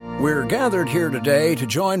We're gathered here today to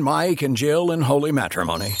join Mike and Jill in holy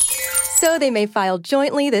matrimony. So they may file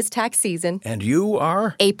jointly this tax season. And you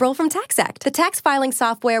are? April from TaxAct, the tax filing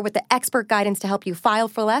software with the expert guidance to help you file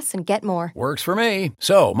for less and get more. Works for me.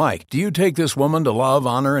 So, Mike, do you take this woman to love,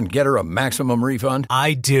 honor, and get her a maximum refund?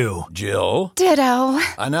 I do. Jill? Ditto.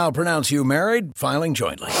 I now pronounce you married, filing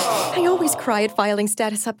jointly. I always cry at filing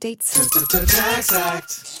status updates.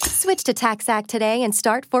 TaxAct. Switch to TaxAct today and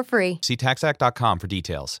start for free. See taxact.com for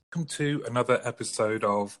details. Welcome to another episode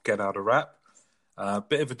of Get Out of Rap. A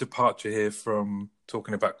bit of a departure here from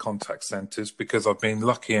talking about contact centres because I've been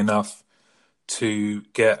lucky enough to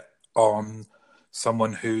get on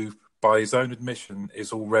someone who, by his own admission,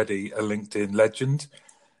 is already a LinkedIn legend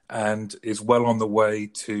and is well on the way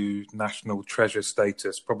to national treasure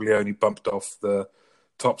status, probably only bumped off the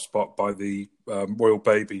top spot by the royal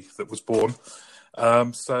baby that was born.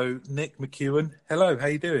 So, Nick McEwen, hello, how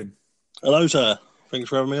you doing? Hello, sir. Thanks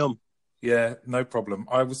for having me on. Yeah, no problem.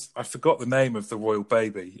 I forgot the name of the royal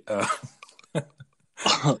baby. I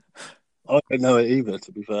don't know it either,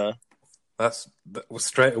 to be fair. That was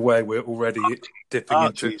straight away. We're already dipping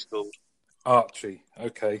Archie's into called. Archie.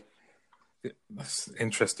 Okay, that's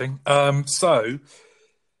interesting. So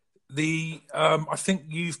I think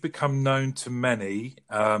you've become known to many,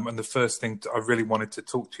 and the first thing I really wanted to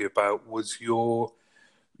talk to you about was your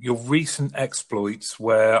recent exploits,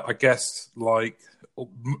 where I guess like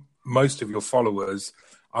most of your followers,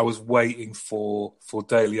 I was waiting for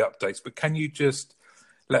daily updates. But can you just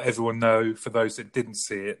let everyone know, for those that didn't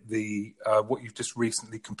see it, what you've just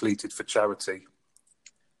recently completed for charity?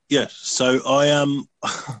 Yes. So I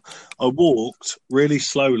walked really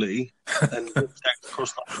slowly and walked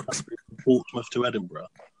across the country from Portsmouth to Edinburgh.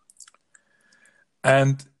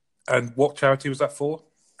 And what charity was that for?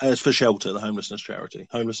 It's for Shelter, the homelessness charity.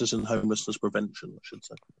 Homelessness and homelessness prevention, I should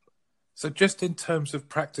say. So just in terms of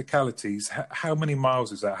practicalities, how many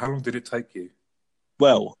miles is that? How long did it take you?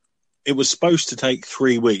 Well, it was supposed to take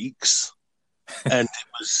 3 weeks, and it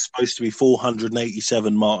was supposed to be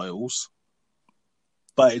 487 miles,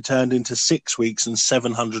 but it turned into 6 weeks and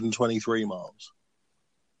 723 miles.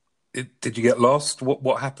 Did you get lost?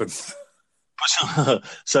 What happened?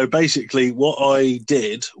 So basically what I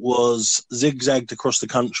did was zigzagged across the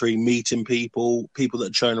country, meeting people that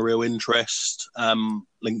had shown a real interest,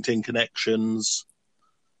 LinkedIn connections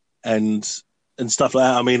and stuff like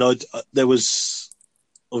that. I mean, there was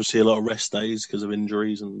obviously a lot of rest days because of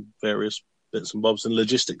injuries and various bits and bobs, and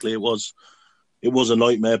logistically it was a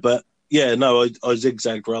nightmare. But yeah, no, I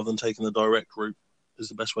zigzagged rather than taking the direct route is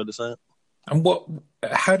the best way to say it. And where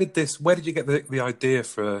did you get the idea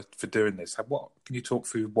for doing this? Can you talk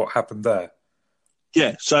through what happened there?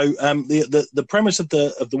 Yeah, so the premise of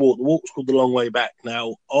the walk's called The Long Way Back.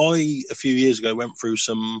 Now, a few years ago went through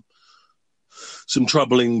some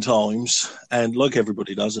troubling times, and like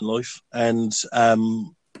everybody does in life, and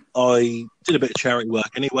I did a bit of charity work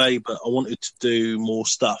anyway, but I wanted to do more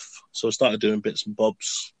stuff, so I started doing bits and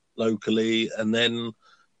bobs locally, and then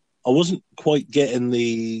I wasn't quite getting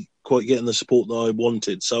the support that I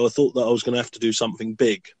wanted. So I thought that I was going to have to do something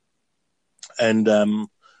big, and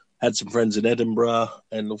had some friends in Edinburgh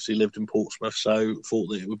and obviously lived in Portsmouth. So thought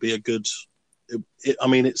that it would be a good,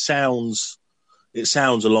 it sounds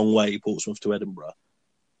a long way, Portsmouth to Edinburgh.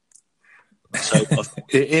 So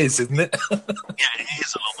it is, isn't it? Yeah, it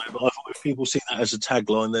is a long way, but I thought if people see that as a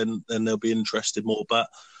tagline, then they'll be interested more. But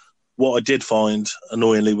what I did find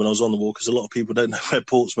annoyingly when I was on the walk is a lot of people don't know where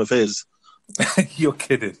Portsmouth is. You're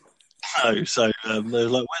kidding. No, so they were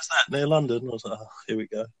like, "Where's that?" Near London. I was like, "Oh, here we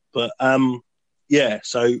go." But yeah,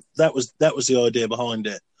 so that was the idea behind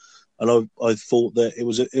it, and I thought that it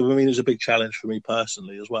was a big challenge for me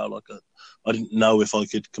personally as well. Like I didn't know if I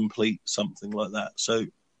could complete something like that, so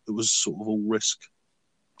it was sort of all risk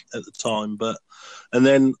at the time. And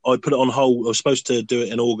then I put it on hold. I was supposed to do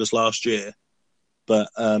it in August last year, but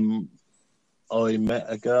I met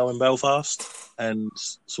a girl in Belfast and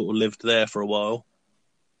sort of lived there for a while.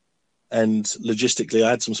 And logistically, I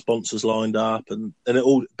had some sponsors lined up, and it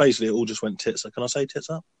all just went tits up. Can I say tits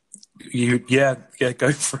up? Yeah,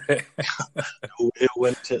 go for it. it all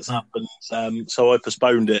went tits up, and so I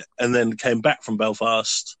postponed it, and then came back from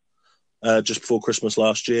Belfast just before Christmas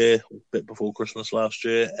last year, a bit before Christmas last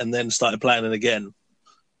year, and then started planning again.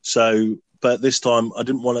 So, but this time I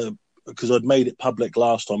didn't want to, because I'd made it public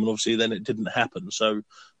last time, and obviously then it didn't happen. So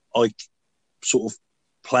I sort of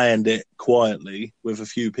planned it quietly with a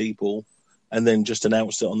few people and then just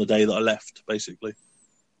announced it on the day that I left, basically.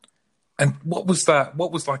 And what was that?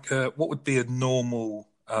 What would be a normal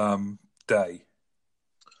day?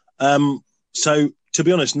 So to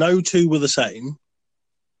be honest, no two were the same.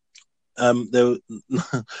 There,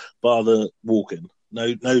 bar the walking.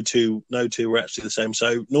 No two were actually the same.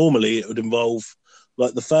 So normally it would involve,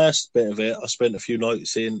 like the first bit of it, I spent a few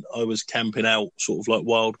nights I was camping out, sort of like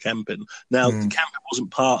wild camping. Now the camping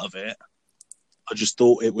wasn't part of it. I just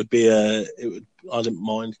thought it would be I didn't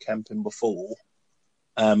mind camping before,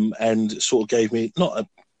 and it sort of gave me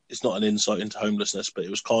it's not an insight into homelessness, but it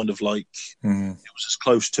was kind of like it was as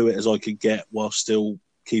close to it as I could get while still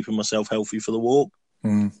keeping myself healthy for the walk.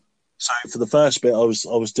 So for the first bit, I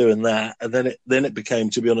was doing that, and then it became,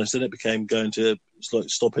 to be honest, going to like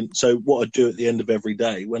stopping. So what I do at the end of every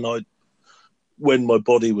day when my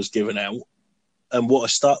body was giving out, and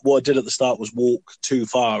what I did at the start was walk too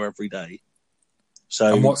far every day.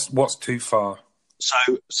 So and what's too far?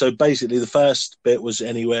 So basically, the first bit was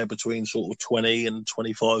anywhere between sort of 20 and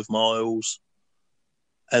 25 miles,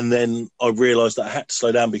 and then I realised that I had to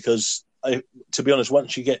slow down because, to be honest,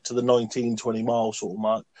 once you get to the 19, 20 mile sort of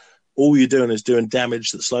mark, all you're doing is doing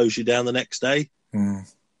damage that slows you down the next day. So you're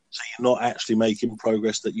not actually making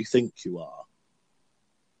progress that you think you are.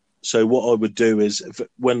 So what I would do is,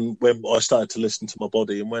 when I started to listen to my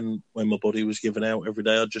body, and when my body was giving out every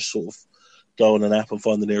day, I'd just sort of go on an app and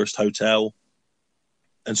find the nearest hotel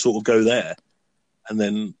and sort of go there. And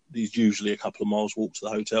then there's usually a couple of miles walk to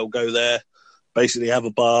the hotel, go there, basically have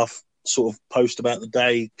a bath, sort of post about the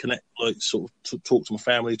day, connect, like sort of talk to my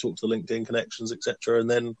family, talk to the LinkedIn connections, etc., and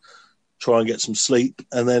then try and get some sleep,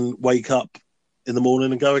 and then wake up in the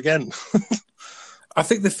morning and go again. I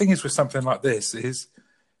think the thing is with something like this is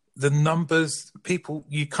the numbers. People,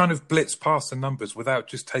 you kind of blitz past the numbers without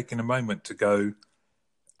just taking a moment to go,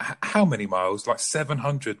 how many miles? Like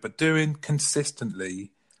 700, but doing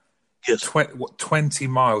consistently. Yes. 20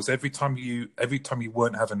 miles every time you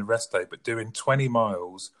weren't having a rest day, but doing 20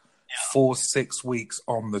 miles for 6 weeks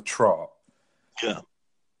on the trot. Yeah,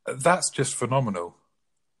 that's just phenomenal.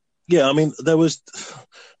 Yeah, I mean,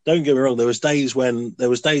 don't get me wrong, there was days when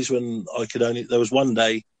I could only, there was one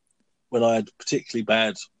day when I had particularly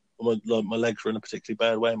bad, my legs were in a particularly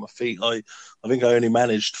bad way, and my feet, I think I only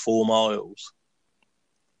managed 4 miles.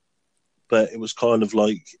 But it was kind of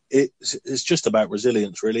like, it's just about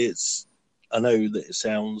resilience, really. I know that it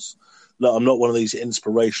sounds like I'm not one of these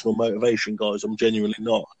inspirational motivation guys. I'm genuinely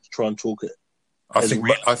not. I try and talk it. I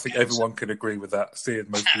think everyone could agree with that, seeing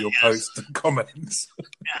most of your posts and comments.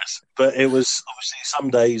 Yes, but it was obviously some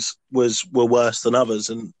days were worse than others,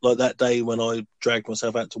 and like that day when I dragged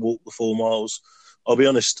myself out to walk the 4 miles, I'll be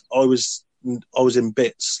honest, I was in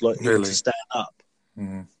bits, like really? Even to stand up.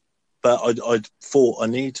 But I thought I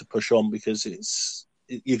need to push on because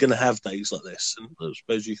you're going to have days like this, and I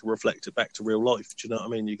suppose you can reflect it back to real life. Do you know what I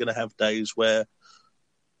mean? You're going to have days where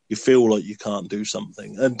you feel like you can't do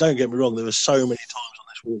something. And don't get me wrong, there were so many times on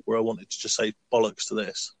this walk where I wanted to just say bollocks to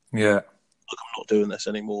this. Yeah. Like, I'm not doing this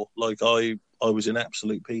anymore. Like, I was in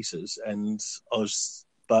absolute pieces, and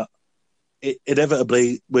but it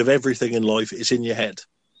inevitably, with everything in life, it's in your head.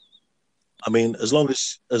 I mean, as long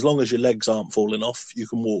as your legs aren't falling off, you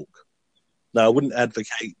can walk. Now, I wouldn't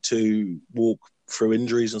advocate to walk through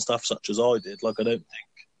injuries and stuff such as I did. Like, I don't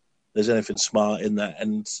think there's anything smart in that.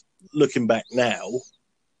 And looking back now,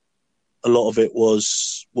 a lot of it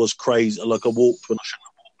was crazy. Like, I walked when I shouldn't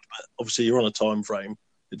have walked, but obviously you're on a time frame.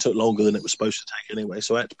 It took longer than it was supposed to take anyway,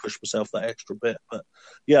 so I had to push myself that extra bit. But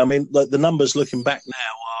yeah, I mean, like, the numbers looking back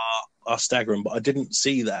now are staggering, but I didn't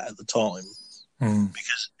see that at the time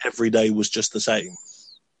because every day was just the same.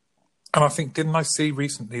 And I think, didn't I see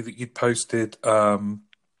recently that you'd posted on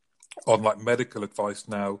like medical advice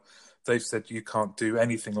now? They've said you can't do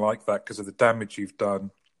anything like that because of the damage you've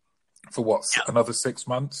done for another 6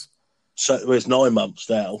 months? So it's 9 months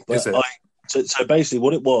now. But is it? So basically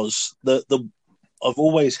what it was, I've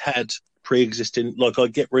always had pre-existing, like, I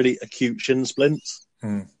get really acute shin splints.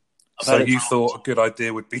 So you thought a good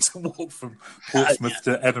idea would be to walk from Portsmouth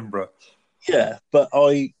to Edinburgh? Yeah, but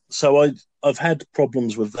I've had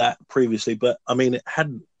problems with that previously, but I mean,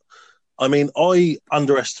 I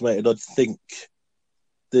underestimated, I think,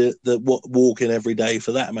 what walking every day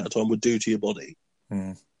for that amount of time would do to your body.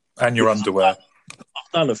 And your underwear.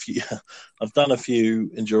 I've done a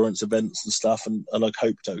few endurance events and stuff, and I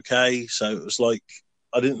coped okay. So it was like,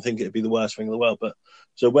 I didn't think it'd be the worst thing in the world. But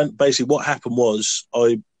so basically what happened was,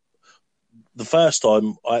 the first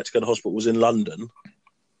time I had to go to hospital was in London.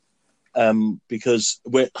 Because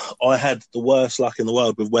I had the worst luck in the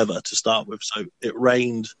world with weather to start with. So it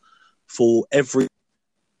rained for every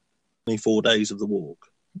 24 days of the walk.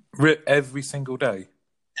 Every single day?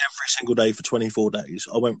 Every single day for 24 days.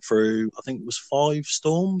 I went through, I think it was 5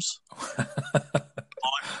 storms. 5 proper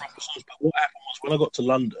storms. But what happened was, when I got to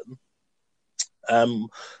London,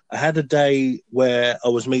 I had a day where I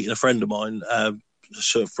was meeting a friend of mine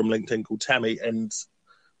from LinkedIn called Tammy, and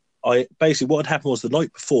I basically what had happened was the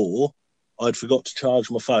night before I'd forgot to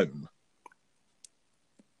charge my phone.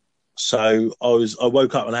 So I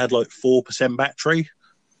woke up and I had like 4% battery.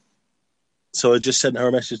 So I just sent her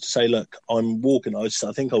a message to say, look, I'm walking. I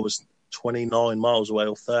think I was 29 miles away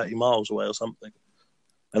or 30 miles away or something.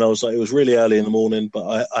 And I was like, it was really early in the morning,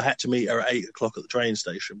 but I had to meet her at 8 o'clock at the train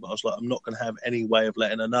station. But I was like, I'm not going to have any way of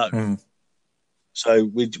letting her know. So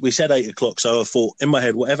we said 8 o'clock. So I thought in my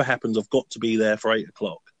head, whatever happens, I've got to be there for 8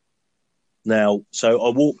 o'clock. Now, so I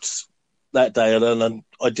walked that day and then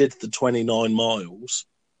I did the 29 miles,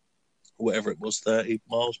 whatever it was, 30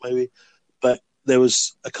 miles maybe. But there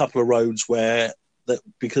was a couple of roads where,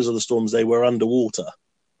 because of the storms, they were underwater.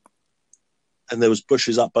 And there was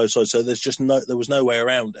bushes up both sides, so there was no way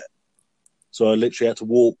around it. So I literally had to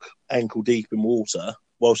walk ankle deep in water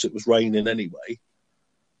whilst it was raining anyway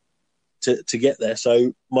to get there.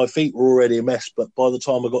 So my feet were already a mess, but by the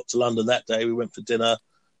time I got to London that day, we went for dinner,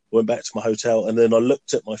 went back to my hotel, and then I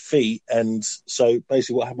looked at my feet. And so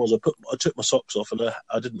basically what happened was I took my socks off and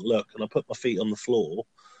I didn't look, and I put my feet on the floor,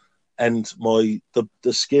 and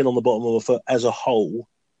the skin on the bottom of my foot as a whole,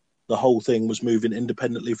 the whole thing was moving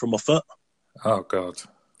independently from my foot. Oh, God.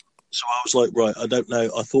 So I was like, right, I don't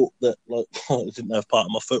know. I thought that I didn't know if part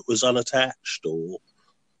of my foot was unattached or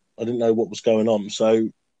I didn't know what was going on. So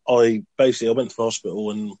I went to the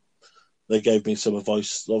hospital and they gave me some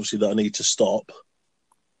advice, obviously, that I need to stop.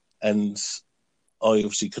 And I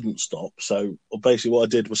obviously couldn't stop. So basically what I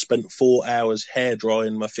did was spent 4 hours hair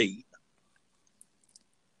drying my feet,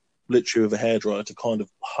 literally with a hairdryer to kind of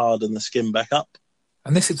harden the skin back up.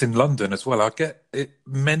 And this is in London as well. I get it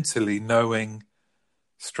mentally knowing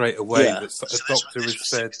straight away that a doctor has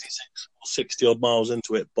said 60 odd miles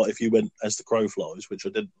into it. But if you went as the crow flies, which I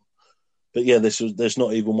didn't, but yeah, there's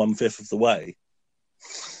not even 1/5 of the way.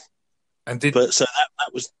 But so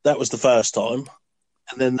that was the first time,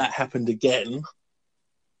 and then that happened again,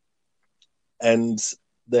 and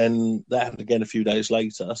then that happened again a few days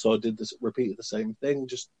later. So I repeated the same thing,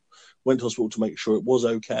 just went to hospital to make sure it was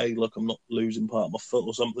okay, like I'm not losing part of my foot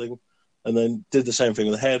or something. And then did the same thing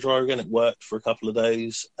with the hairdryer again. It worked for a couple of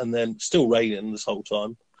days, and then still raining this whole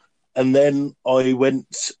time. And then I went,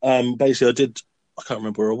 basically I can't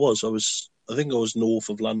remember where I was. I think I was north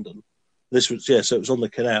of London. So it was on the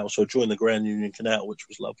canal. So I joined the Grand Union Canal, which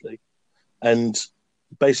was lovely. And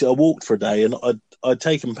basically I walked for a day, and I'd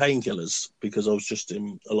taken painkillers because I was just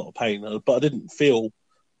in a lot of pain, but I didn't feel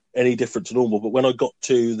any different to normal. But when I got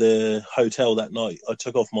to the hotel that night, I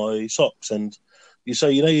took off my socks, and you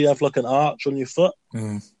have like an arch on your foot.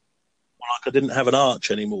 Well, like I didn't have an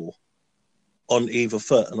arch anymore on either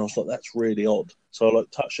foot, and I was like, that's really odd. So I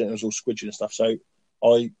touched it and it was all squidgy and stuff. So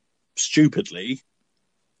I stupidly,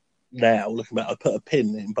 now looking back, I put a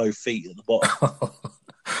pin in both feet at the bottom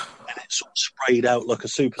and it sort of sprayed out like a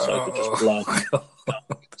super soaker, just blood and stuff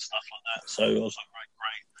like that. So I was like,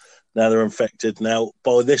 great. Now they're infected. Now,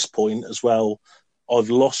 by this point as well, I've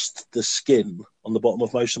lost the skin on the bottom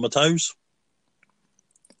of most of my toes.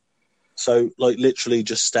 So, literally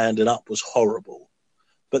just standing up was horrible.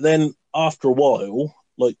 But then after a while,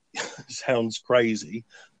 it sounds crazy,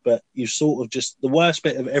 but you sort of the worst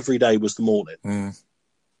bit of every day was the morning.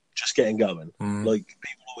 Just getting going.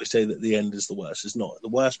 People always say that the end is the worst. It's not. The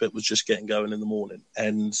worst bit was just getting going in the morning.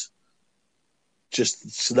 And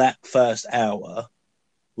just that first hour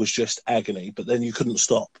was just agony. But then you couldn't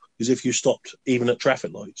stop. Because if you stopped, even at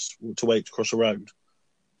traffic lights, to wait to cross a road,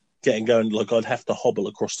 getting going, I'd have to hobble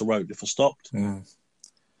across the road if I stopped.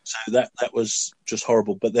 So that was just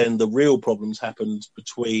horrible. But then the real problems happened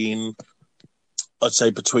between I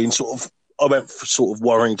went for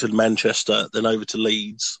Warrington, Manchester, then over to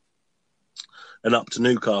Leeds and up to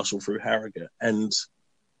Newcastle through Harrogate. And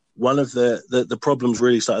one of the problems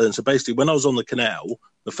really started then. So basically when I was on the canal,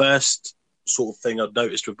 the first sort of thing I'd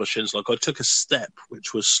noticed with my shins, I took a step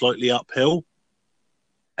which was slightly uphill,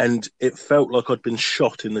 and it felt like I'd been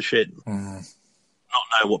shot in the shin. Not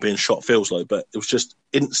knowing what being shot feels like, but it was just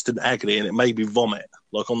instant agony, and it made me vomit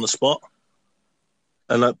on the spot.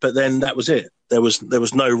 And but then that was it. There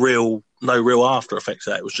was no real after effects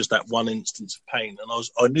of that. It was just that one instance of pain, and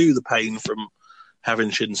I knew the pain from having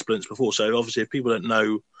shin splints before. So obviously, if people don't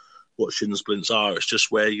know what shin splints are, it's just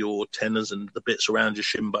where your tendons and the bits around your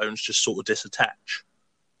shin bones just sort of disattach,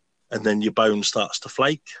 and then your bone starts to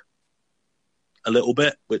flake a little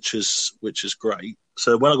bit, which is great.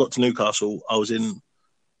 So when I got to Newcastle, I was in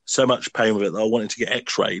so much pain with it that I wanted to get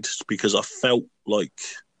x-rayed because I felt like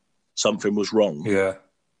something was wrong. Yeah.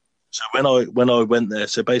 So when I went there,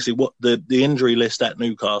 so basically what the injury list at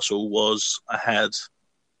Newcastle was, I had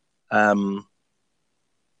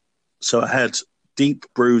deep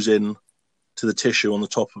bruising to the tissue on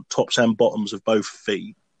the tops and bottoms of both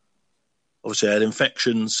feet. Obviously, I had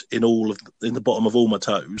infections in the bottom of all my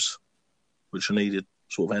toes, which I needed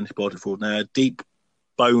sort of antibiotic for. Now I had deep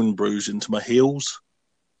bone bruising to my heels,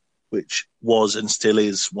 which was and still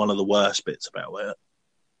is one of the worst bits about it,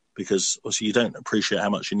 because obviously you don't appreciate how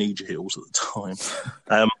much you need your heels at the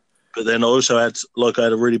time. But then I also had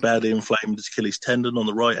a really badly inflamed Achilles tendon on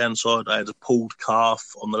the right-hand side. I had a pulled calf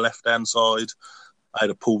on the left-hand side. I had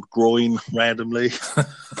a pulled groin randomly. Which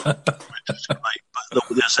was great. But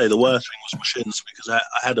the worst thing was my shins, because I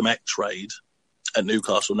had them x-rayed at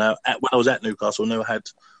Newcastle. Now, when I was at Newcastle, I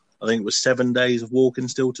think it was 7 days of walking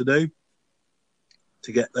still to do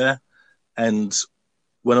to get there. And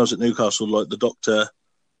when I was at Newcastle, like the doctor,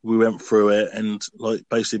 we went through it, and like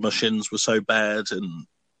basically my shins were so bad and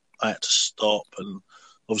I had to stop. And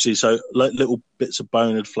obviously, so like little bits of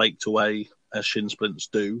bone had flaked away, as shin splints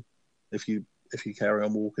do, if you carry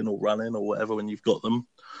on walking or running or whatever when you've got them.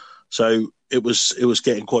 So it was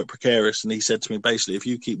getting quite precarious. And he said to me, basically, if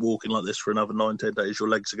you keep walking like this for another 9-10 days, your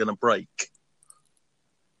legs are going to break.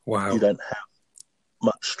 Wow. You don't have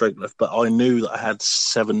much strength left. But I knew that I had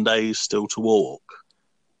 7 days still to walk.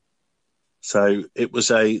 So at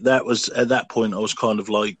that point, I was kind of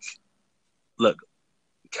like, look,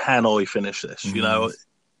 can I finish this? Mm-hmm. You know,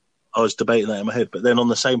 I was debating that in my head. But then on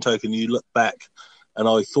the same token, you look back and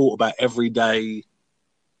I thought about every day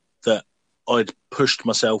that I'd pushed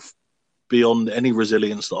myself beyond any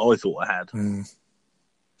resilience that I thought I had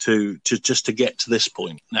to just to get to this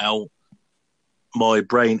point. Now, my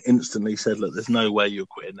brain instantly said, look, there's no way you're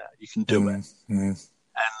quitting now. You can do it.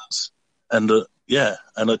 And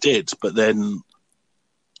I did. But then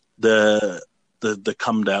the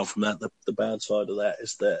come down from that, the bad side of that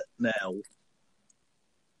is that now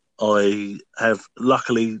I have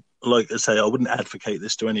luckily, like I say, I wouldn't advocate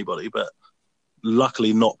this to anybody, but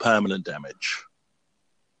luckily not permanent damage.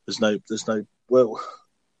 There's a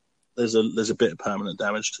bit of permanent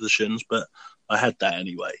damage to the shins, but I had that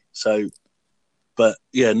anyway. So, but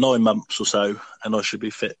yeah, 9 months or so, and I should be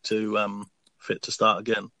fit to start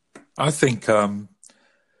again. I think, talking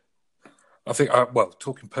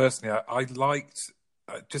personally, I liked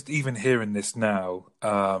just even hearing this now.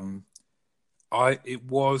 It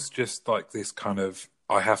was just like this kind of,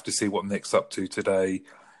 I have to see what Nick's up to today.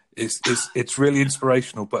 It's really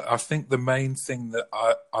inspirational. But I think the main thing that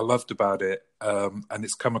I loved about it, and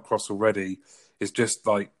it's come across already, is just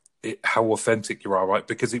like how authentic you are, right?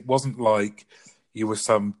 Because it wasn't like you were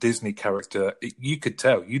some Disney character. You could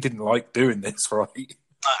tell you didn't like doing this, right?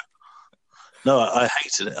 No, I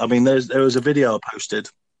hated it. I mean, there was a video I posted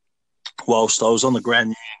whilst I was on the Grand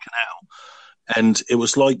Union Canal, and it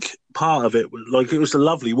was like part of it was like, it was a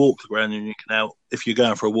lovely walk to Grand Union Canal if you're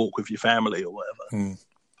going for a walk with your family or whatever, but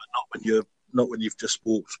not when you've just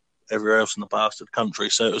walked everywhere else in the bastard country.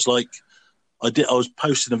 So it was like I was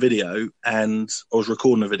posting a video and I was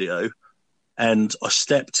recording a video, and I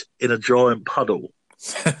stepped in a giant puddle,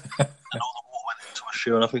 and all the water went into my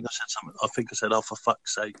shoe, and I think I said something. I think I said, "Oh, for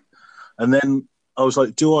fuck's sake." And then I was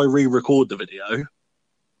like, do I re-record the video,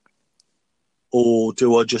 or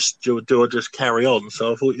do I just carry on?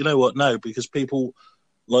 So I thought, you know what? No, because people,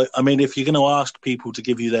 if you're going to ask people to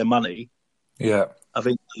give you their money, yeah, I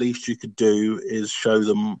think the least you could do is show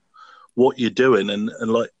them what you're doing. And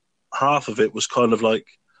like half of it was kind of like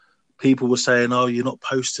people were saying, oh, you're not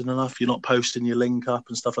posting enough, you're not posting your link up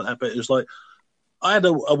and stuff like that. But it was like, I had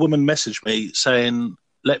a woman message me saying,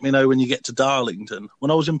 let me know when you get to Darlington,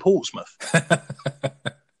 when I was in Portsmouth.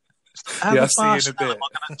 I'll see you in a bit.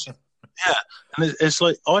 Yeah, and it's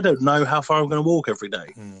like, I don't know how far I'm going to walk every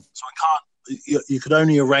day. So I can't, you could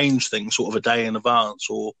only arrange things sort of a day in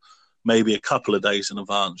advance or maybe a couple of days in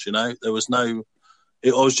advance, you know? There was no,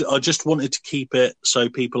 I just wanted to keep it so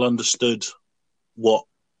people understood what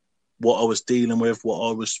I was dealing with, what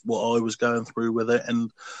I was going through with it.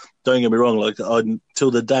 And don't get me wrong, like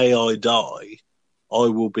till the day I die, I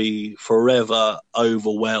will be forever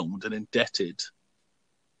overwhelmed and indebted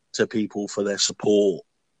to people for their support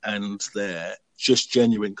and their just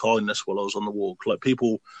genuine kindness while I was on the walk. Like,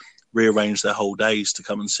 people rearrange their whole days to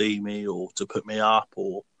come and see me or to put me up,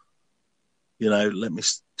 or, you know, let me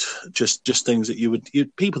just things that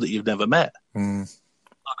people that you've never met. Like,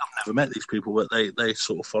 I've never met these people, but they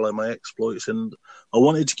sort of follow my exploits. And I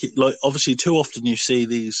wanted to keep, like, obviously too often you see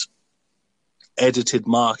these edited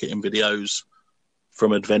marketing videos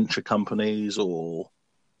from adventure companies or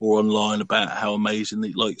online about how amazing,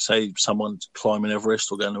 like, say someone's climbing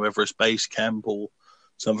Everest or going to Everest Base Camp or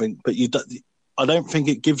something. But I don't think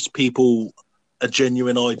it gives people a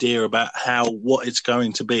genuine idea about what it's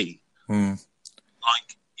going to be. Like,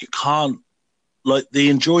 you can't, like, the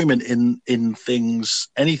enjoyment in things,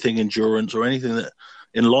 anything endurance or anything that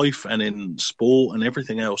in life and in sport and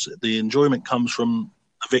everything else, the enjoyment comes from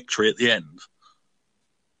the victory at the end.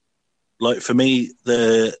 Like, for me,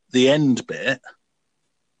 the end bit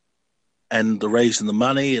and the raising the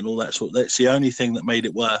money and all that that's the only thing that made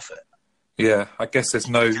it worth it. Yeah, I guess there's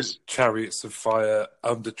no chariots of fire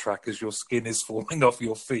under track as your skin is falling off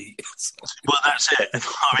your feet. Well, that's it.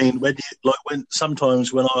 I mean,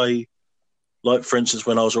 sometimes when I, like, for instance,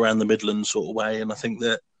 when I was around the Midlands sort of way, and I think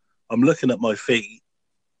that I'm looking at my feet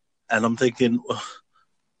and I'm thinking, well,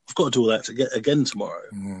 I've got to do all that again tomorrow.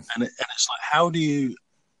 And it's like, how do you,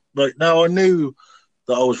 like, now I knew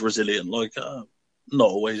that I was resilient, like, not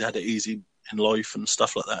always had it easy in life and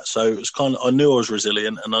stuff like that. So it was kind of, I knew I was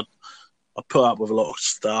resilient, and I put up with a lot of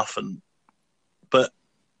stuff, but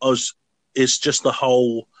it's just the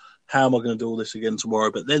whole, how am I going to do all this again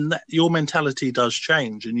tomorrow? But then your mentality does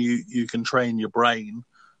change, and you can train your brain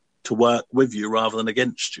to work with you rather than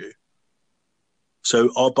against you.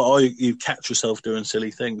 So, you catch yourself doing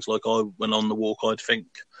silly things. Like, I went on the walk,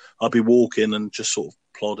 I'd be walking and just sort of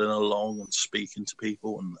plodding along and speaking to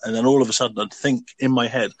people. And then all of a sudden I'd think in my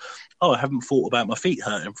head, I haven't thought about my feet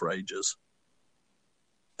hurting for ages.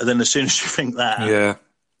 And then as soon as you think that,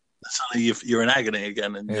 suddenly you're in agony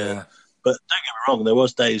again. And but don't get me wrong, there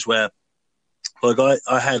was days where, like,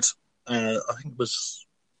 I had, I think it was,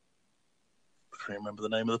 I can't remember the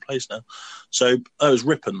name of the place now. So it was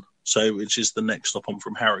Ripon, which is the next stop on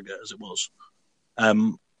from Harrogate, as it was.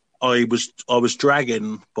 I was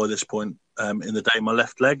dragging by this point in the day my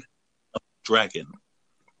left leg, dragging,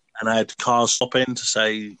 and I had cars stop in to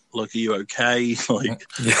say, like, are you okay? Like,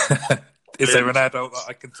 is there an adult that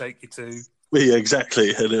I can take you to? Yeah,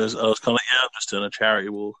 exactly. And I was kind of like, I'm just doing a charity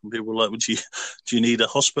walk, and people were like, do you need a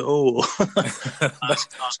hospital? I was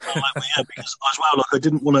kind of like, well, because as well, like, I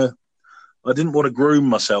didn't want to groom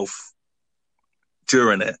myself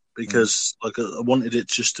during it, because like I wanted it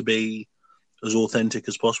just to be as authentic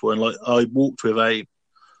as possible. And like, I walked with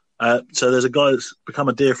so there's a guy that's become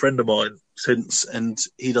a dear friend of mine since, and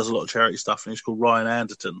he does a lot of charity stuff, and he's called Ryan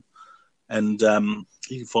Anderton, and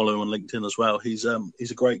you can follow him on LinkedIn as well. He's a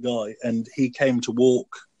great guy, and he came to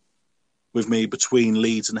walk with me between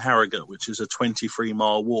Leeds and Harrogate, which is a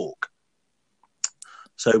 23-mile walk.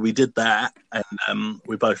 So we did that, and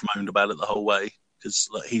we both moaned about it the whole way, because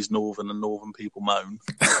like, he's northern and northern people moan.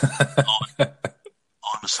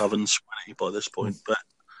 I'm a southern Swinny by this point. But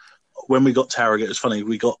when we got to Harrogate, it's funny,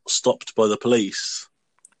 we got stopped by the police.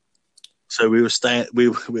 So we were staying.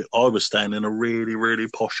 I was staying in a really, really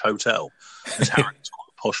posh hotel. Harrogate's quite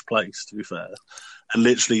a posh place, to be fair. And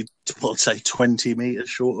literally, I'd say 20 meters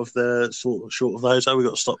short of the hotel, we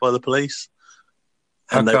got stopped by the police.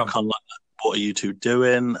 And they were kind of like, "What are you two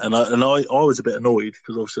doing?" And I was a bit annoyed,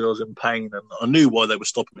 because obviously I was in pain, and I knew why they were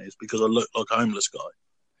stopping me. It's because I looked like a homeless guy.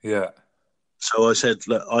 Yeah. So I said,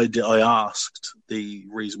 look, I asked the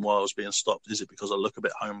reason why I was being stopped. Is it because I look a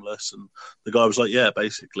bit homeless? And the guy was like, yeah,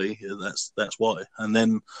 basically, that's why. And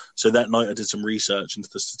then, so that night I did some research into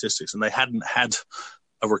the statistics, and they hadn't had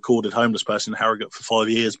a recorded homeless person in Harrogate for 5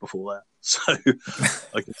 years before that. So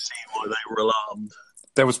I can see why they were alarmed.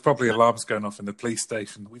 There was probably alarms going off in the police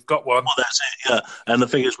station. We've got one. Well, that's it, yeah. And the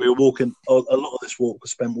thing is, we were walking, a lot of this walk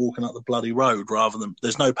was spent walking up the bloody road rather than,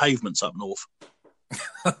 there's no pavements up north.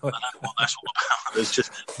 I don't know what that's all about. There's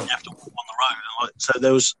just, you have to walk on the road.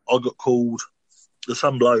 And I got called,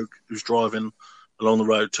 some bloke who's driving along the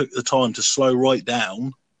road took the time to slow right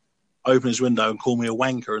down, open his window and call me a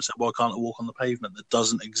wanker and said, why can't I walk on the pavement that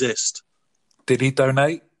doesn't exist? Did he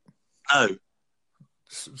donate? No.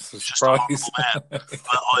 Surprise. It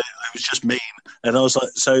was just mean. And I was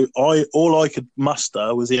like, so all I could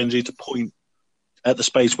muster was the energy to point at the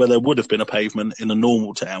space where there would have been a pavement in a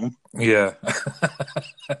normal town. Yeah.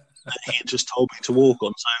 He had just told me to walk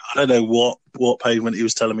on. So I don't know what pavement he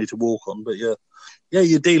was telling me to walk on, but yeah,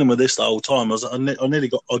 you're dealing with this the whole time. I nearly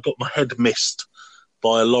got my head missed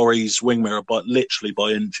by a lorry's wing mirror, literally by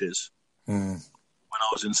inches. When I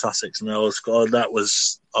was in Sussex, and that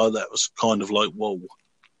was kind of like, whoa.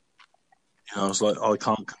 You know, I was like, I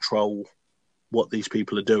can't control what these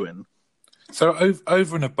people are doing. So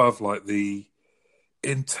over and above, like, the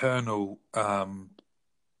internal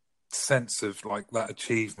sense of like that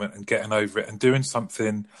achievement and getting over it and doing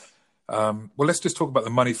something, well, let's just talk about the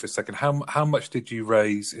money for a second. How much did you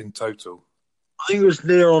raise in total? I think it was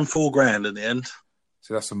near on $4,000 in the end.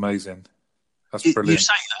 So that's amazing. That's brilliant. You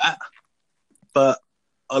say that, but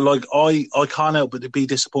I can't help but to be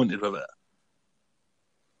disappointed with it.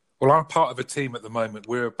 Well, I'm part of a team at the moment.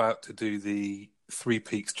 We're about to do the Three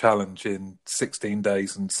Peaks Challenge in 16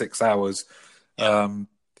 days and 6 hours. And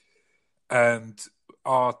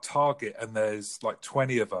our target, and there's like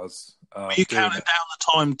 20 of us. Are you counting down the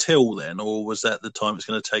time till then, or was that the time it's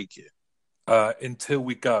going to take you? Until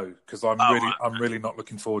we go, because I'm really not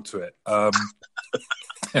looking forward to it.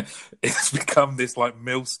 It's become this like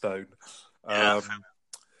millstone.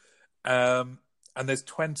 And there's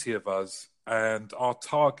 20 of us, and our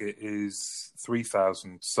target is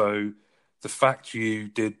 3,000. So the fact you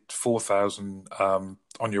did 4,000 on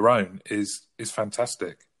your own is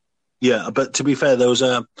fantastic. Yeah, but to be fair, there was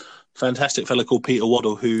a fantastic fellow called Peter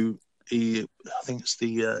Waddle who he's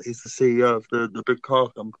the CEO of the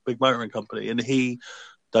big motoring company, and he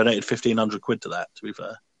donated 1,500 quid to that. To be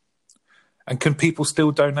fair, and can people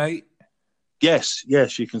still donate? Yes,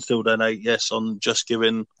 you can still donate. Yes, on Just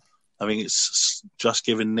Giving. I mean, it's Just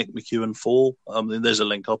Giving Nick McEwen 4. There's a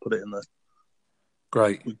link. I'll put it in the.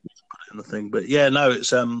 Great. We can put it in the thing, but yeah, no,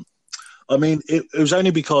 it's I mean, it was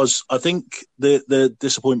only because I think the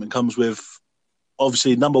disappointment comes with,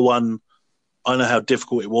 obviously, number one, I know how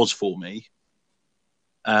difficult it was for me.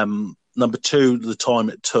 Number two, the time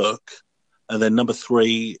it took. And then number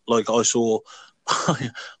three, like I saw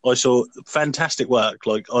fantastic work.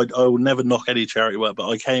 Like I will never knock any charity work, but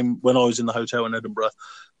when I was in the hotel in Edinburgh,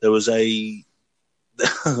 there was a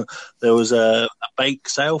bake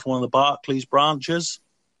sale for one of the Barclays branches,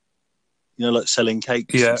 like selling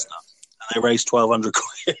cakes and stuff. They raised 1,200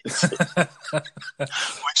 quid, which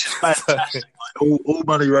is fantastic. Like, all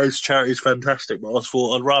money raised to charity is fantastic, but I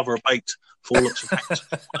thought I'd rather have baked 4 lots of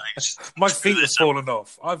cakes. My feet have fallen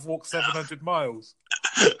off. I've walked 700 miles,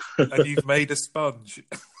 and you've made a sponge.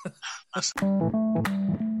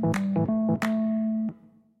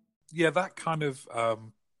 Yeah, that kind of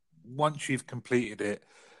once you've completed it,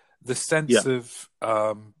 the sense of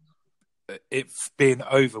it being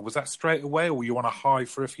over, was that straight away, or were you on a high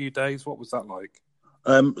for a few days? What was that like?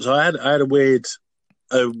 So I had a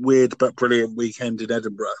weird but brilliant weekend in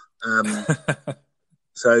Edinburgh.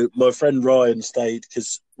 So my friend Ryan stayed,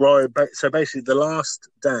 because Ryan. So basically, the last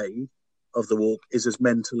day of the walk is as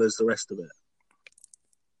mental as the rest of it.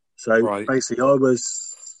 So basically, I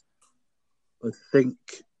was, I think,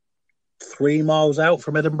 3 miles out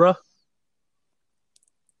from Edinburgh,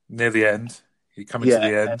 near the end. You're coming to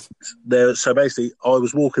the end. So basically, I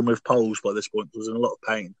was walking with poles by this point. I was in a lot of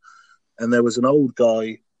pain. And there was an old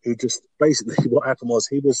guy who just, basically, what happened was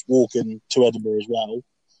he was walking to Edinburgh as well.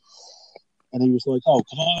 And he was like, "Oh,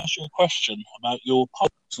 can I ask you a question about your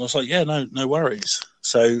poles?" And I was like, "Yeah, no worries."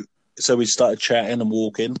 So we started chatting and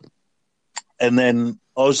walking. And then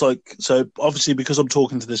I was like, so obviously because I'm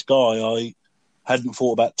talking to this guy, I hadn't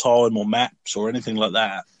thought about time or maps or anything like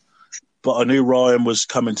that. But I knew Ryan was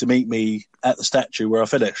coming to meet me at the statue where I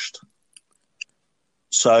finished.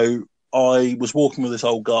 So I was walking with this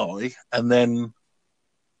old guy, and then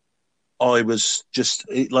I was just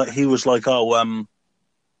like, he was like, "I'm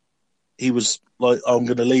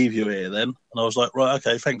going to leave you here then." And I was like, "Right,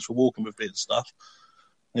 okay, thanks for walking with me and stuff."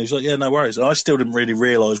 And he was like, "Yeah, no worries." And I still didn't really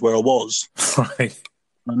realise where I was. Right.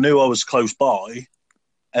 I knew I was close by.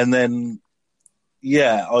 And then, he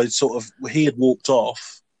had walked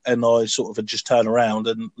off. And I sort of had just turned around,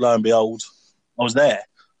 and lo and behold, I was there.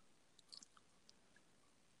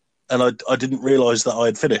 And I didn't realise that I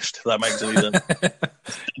had finished, if that makes any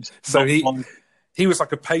sense. So he was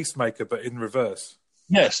like a pacemaker, but in reverse.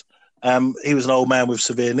 Yes. He was an old man with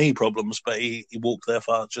severe knee problems, but he walked there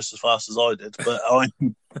just as fast as I did. But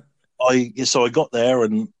so I got there,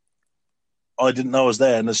 and I didn't know I was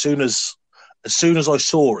there. And as soon as I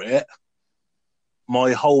saw it,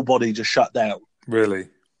 my whole body just shut down. Really?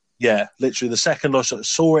 Yeah, literally the second I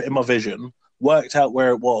saw it in my vision, worked out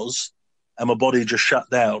where it was, and my body just shut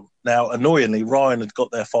down. Now, annoyingly, Ryan had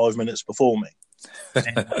got there 5 minutes before me.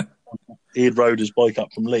 He had rode his bike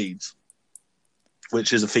up from Leeds,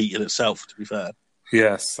 which is a feat in itself, to be fair.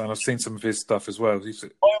 Yes, and I've seen some of his stuff as well. I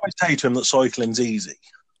always say to him that cycling's easy.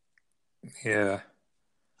 Yeah.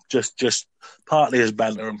 Just partly as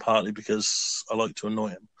banter and partly because I like to annoy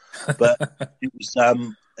him. But it was...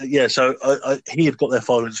 so he had got there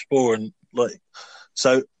 5 minutes before, and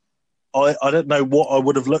so I don't know what I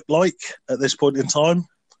would have looked like at this point in time,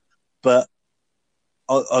 but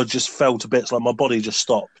I just fell to bits. Like my body just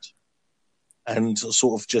stopped, and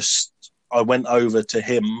I went over to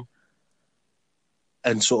him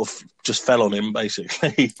and sort of just fell on him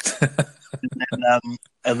basically.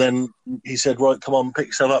 and then he said, "Right, come on, pick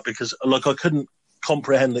yourself up," because I couldn't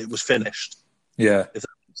comprehend that it was finished. Yeah.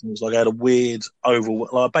 It was like I had a weird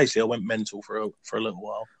basically I went mental for a little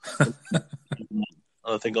while. I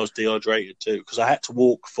And I think I was dehydrated too because I had to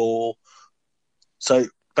walk for. So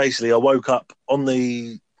basically, I woke up on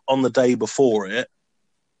the day before it.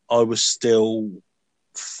 I was still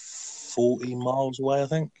 40 miles away, I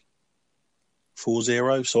think.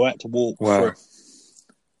 40. So I had to walk through.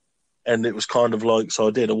 And it was kind of like, so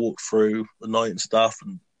I walked through the night and stuff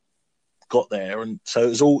and got there. And so it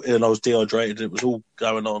was all, and I was dehydrated. It was all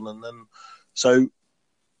going on. And then, so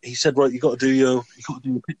he said, right, you got to do your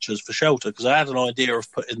pictures for shelter. Because I had an idea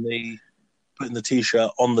of putting the T-shirt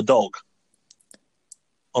on the dog,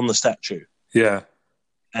 on the statue. Yeah.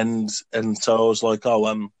 And so I was like,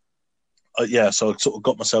 yeah, so I sort of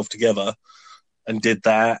got myself together and did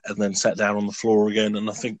that and then sat down on the floor again. And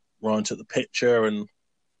I think Ryan took the picture and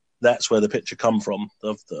that's where the picture come from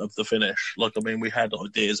of the finish. Like, I mean, we had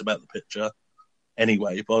ideas about the picture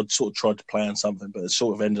anyway, but I'd sort of tried to plan something, but it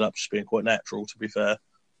sort of ended up just being quite natural, to be fair.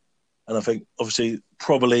 And I think, obviously,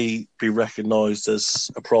 probably be recognised as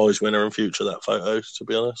a prize winner in future, that photo, to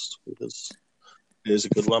be honest, because it is a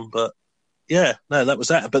good one. But yeah, no, that was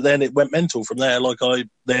that. But then it went mental from there. Like, I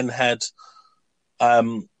then had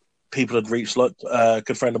people had reached, like a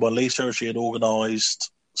good friend of mine, Lisa, she had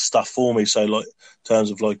organised stuff for me. So, like, in terms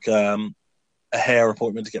of like a hair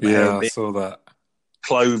appointment to get my hair. Yeah, I saw that.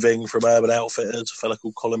 Clothing from Urban Outfitters, a fella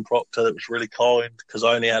called Colin Proctor that was really kind because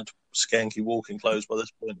I only had skanky walking clothes by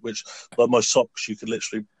this point, which, like my socks, you could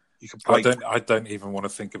break. I don't even want to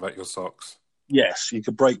think about your socks. Yes, you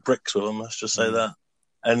could break bricks with them. Let's just say that.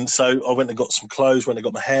 And so I went and got some clothes, went and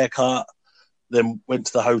got my hair cut, then went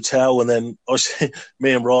to the hotel, and then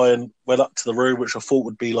me and Ryan went up to the room, which I thought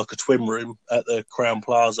would be like a twin room at the Crown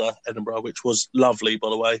Plaza, Edinburgh, which was lovely, by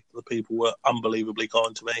the way. The people were unbelievably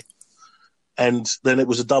kind to me. And then it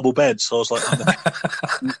was a double bed, so I was like,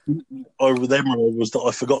 over them was that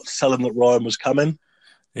I forgot to tell him that Ryan was coming.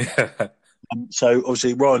 Yeah. So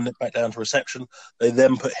obviously Ryan nipped back down to reception. They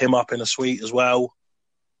then put him up in a suite as well,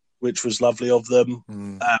 which was lovely of them.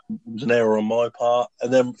 It was an error on my part.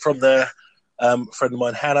 And then from there, a friend of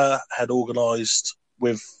mine, Hannah, had organised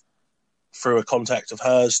through a contact of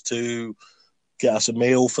hers to get us a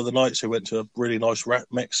meal for the night. So we went to a really nice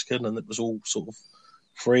Mexican, and it was all sort of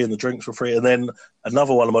free, and the drinks were free. And then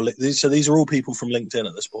another one of my, so these are all people from LinkedIn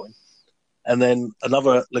at this point. And then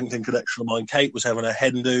another LinkedIn connection of mine, Kate, was having a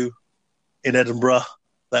hen do in Edinburgh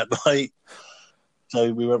that night.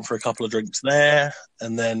 So we went for a couple of drinks there.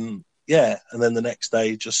 And then, and then the next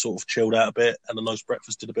day just sort of chilled out a bit, had a nice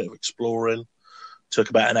breakfast, did a bit of exploring. Took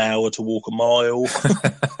about an hour to walk a mile.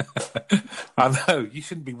 I know, you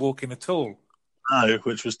shouldn't be walking at all. No,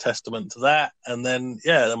 which was testament to that. And then,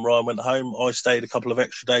 then Ryan went home. I stayed a couple of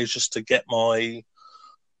extra days just to get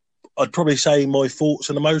I'd probably say my thoughts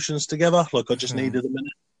and emotions together. Like, I just needed a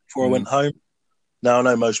minute before I went home. Now, I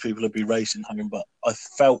know most people would be racing home, but I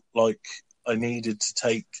felt like I needed to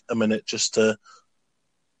take a minute just to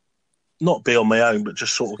not be on my own, but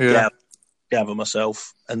just sort of gather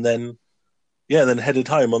myself. And then, then headed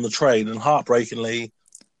home on the train and heartbreakingly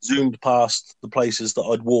zoomed past the places that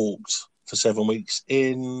I'd walked for 7 weeks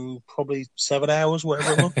in probably 7 hours,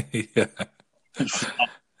 whatever it was.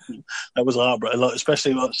 That was heartbreaking. Like,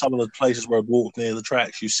 especially like some of the places where I'd walked near the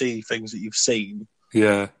tracks, you see things that you've seen.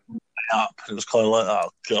 Yeah. Up. It was kind of like, oh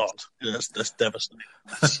God, that's devastating.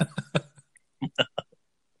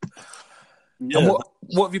 And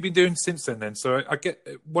what have you been doing since then? So I get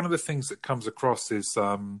one of the things that comes across is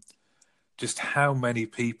just how many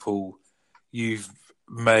people you've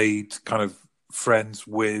made kind of friends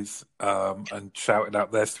with and shouted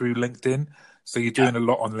out there through LinkedIn. So you're doing a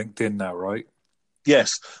lot on LinkedIn now, right?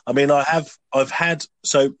 Yes. I mean, I've had,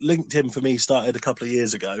 so LinkedIn for me started a couple of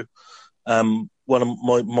years ago. One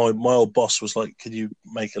of my old boss was like, "Can you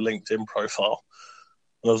make a LinkedIn profile?"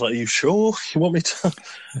 And I was like, "Are you sure you want me to?"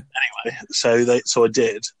 Anyway, so I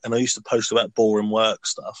did, and I used to post about boring work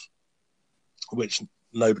stuff, which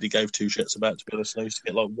nobody gave two shits about, to be honest. And I used to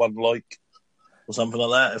get like one like or something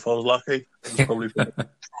like that if I was lucky. It was probably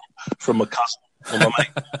from my cousin or my mate.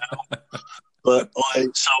 But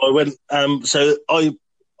I went.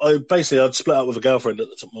 I basically I'd split up with a girlfriend at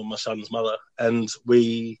the time, my son's mother, and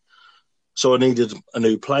So I needed a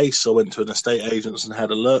new place. I went to an estate agent and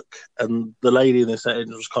had a look. And the lady in the estate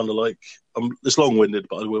agent was kind of like, it's long-winded,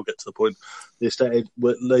 but I will get to the point. The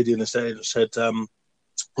lady in the estate agent said,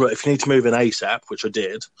 right, if you need to move in ASAP, which I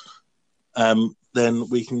did, then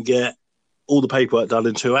we can get all the paperwork done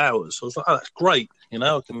in 2 hours. So I was like, oh, that's great. You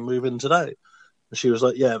know, I can move in today. And she was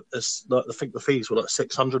like, yeah, it's like, I think the fees were like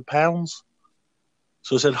 £600.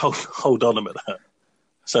 So I said, hold on a minute.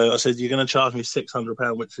 So I said, you're going to charge me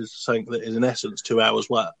 £600, which is something that is in essence 2 hours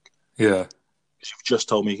work. Yeah. Because you've just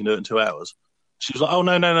told me you can do it in 2 hours. She was like, "Oh,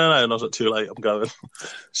 no, no, no, no." And I was like, "Too late, I'm going."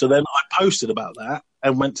 So then I posted about that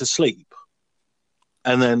and went to sleep.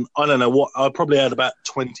 And then, I don't know what, I probably had about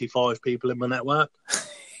 25 people in my network.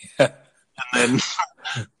 Yeah. And then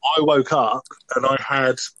I woke up and I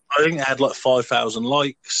think it had like 5,000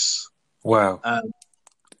 likes. Wow.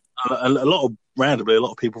 A lot of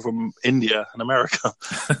people from India and America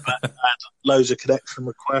had loads of connection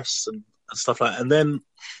requests and stuff like that. And then,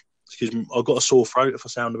 excuse me, I got a sore throat if I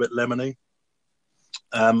sound a bit lemony.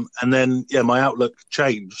 And then, my outlook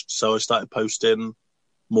changed. So I started posting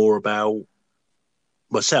more about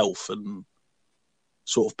myself and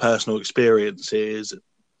sort of personal experiences.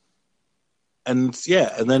 And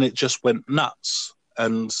then it just went nuts.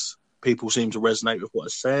 And people seem to resonate with what I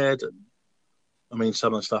said. And I mean,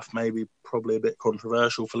 some of the stuff maybe probably a bit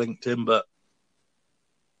controversial for LinkedIn, but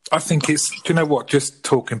I think do you know what? Just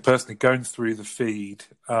talking personally, going through the feed,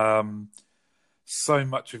 so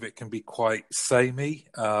much of it can be quite samey.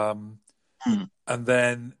 And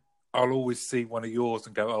then I'll always see one of yours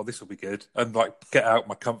and go, "Oh, this will be good," and like get out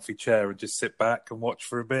my comfy chair and just sit back and watch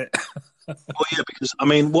for a bit. Well, yeah, because I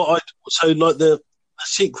mean, the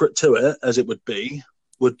secret to it, as it would be,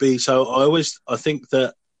 so I think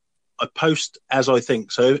that I post as I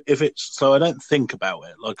think. So I don't think about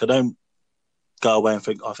it. Like I don't go away and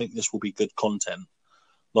think, I think this will be good content.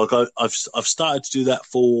 Like I've started to do that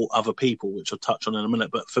for other people, which I'll touch on in a minute.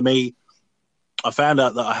 But for me, I found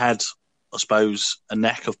out that I had, I suppose, a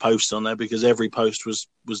knack of posting on there because every post was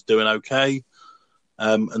doing okay.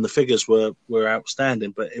 And the figures were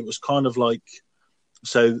outstanding, but it was kind of like,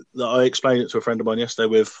 so that I explained it to a friend of mine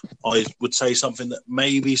yesterday I would say something that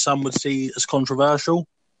maybe some would see as controversial.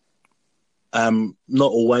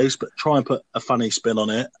 Not always, but try and put a funny spin on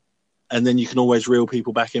it. And then you can always reel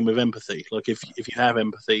people back in with empathy. Like if you have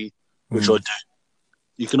empathy, which I do,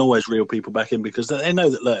 you can always reel people back in because they know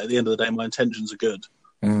that, look, at the end of the day, my intentions are good.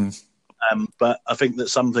 But I think that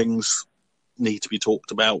some things need to be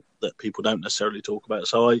talked about that people don't necessarily talk about.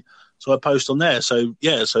 So I post on there. So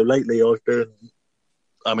lately I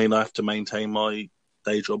have to maintain my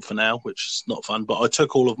day job for now, which is not fun, but I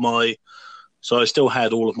took I still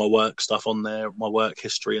had all of my work stuff on there, my work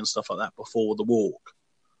history and stuff like that before the walk.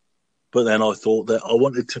 But then I thought that I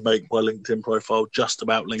wanted to make my LinkedIn profile just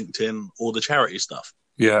about LinkedIn or the charity stuff.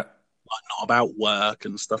 Yeah. Like not about work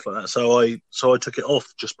and stuff like that. So I took it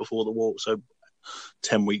off just before the walk. So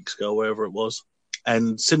 10 weeks ago, wherever it was.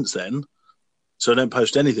 And since then, so I don't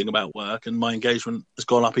post anything about work and my engagement has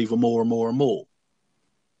gone up even more and more and more.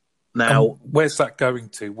 Now, where's that going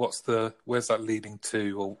to? Where's that leading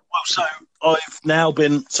to? Or... Well, so I've now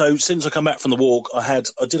since I come back from the walk, I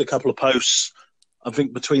did a couple of posts. I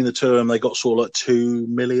think between the two of them, they got sort of like 2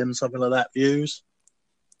 million, something like that, views.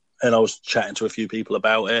 And I was chatting to a few people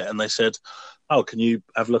about it and they said, "Oh, can you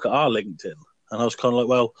have a look at our LinkedIn?" And I was kind of like,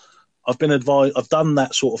 well, I've been advised, I've done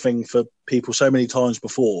that sort of thing for people so many times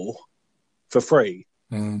before for free.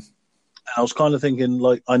 And I was kind of thinking,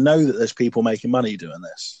 like, I know that there's people making money doing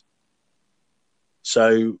this.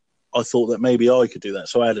 So I thought that maybe I could do that.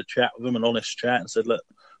 So I had a chat with them, an honest chat, and said, look,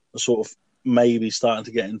 I'm sort of maybe starting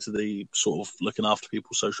to get into the sort of looking after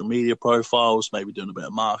people's social media profiles, maybe doing a bit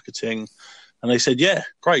of marketing. And they said, yeah,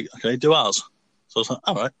 great. Okay, do ours. So I was like,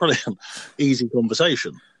 all right, brilliant. Easy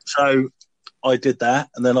conversation. So I did that.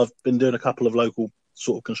 And then I've been doing a couple of local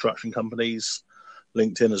sort of construction companies,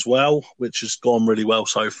 LinkedIn as well, which has gone really well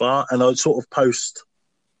so far. And I tried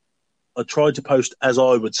to post as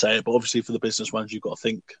I would say it, but obviously for the business ones, you've got to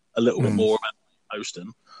think a little bit more about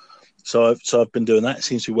posting. So I've been doing that. It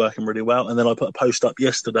seems to be working really well. And then I put a post up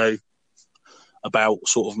yesterday about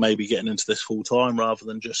sort of maybe getting into this full time rather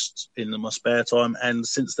than just in my spare time. And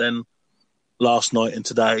since then, last night and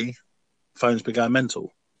today, phones been going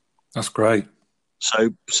mental. That's great. So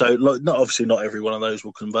not every one of those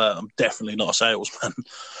will convert. I'm definitely not a salesman,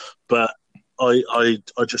 but I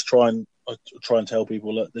just try and tell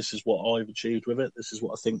people, look, this is what I've achieved with it. This is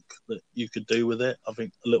what I think that you could do with it. I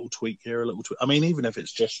think a little tweak here, a little tweak. I mean, even if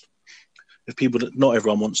it's just, if people, not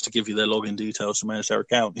everyone wants to give you their login details to manage their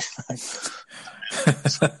account.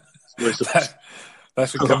 That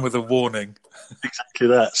should come with a warning. Exactly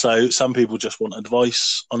that. So some people just want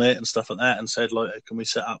advice on it and stuff like that and said, like, can we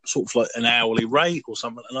set up sort of like an hourly rate or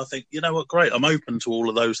something? And I think, you know what, great. I'm open to all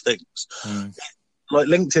of those things. Like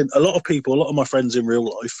LinkedIn, a lot of my friends in real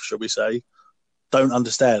life, shall we say, don't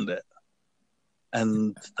understand it.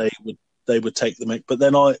 And they would take the mic. But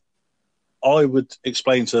then I would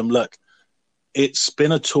explain to them, look, it's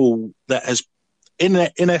been a tool that has, in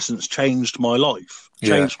essence, changed my life,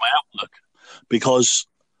 changed my outlook. Because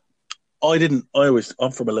I'm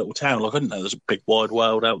from a little town. Like, I didn't know there's a big wide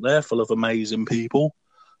world out there full of amazing people.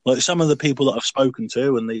 Like some of the people that I've spoken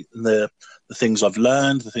to and the things I've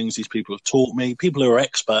learned, the things these people have taught me, people who are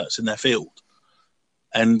experts in their field.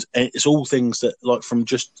 And it's all things that like from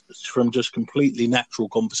just completely natural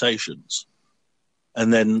conversations.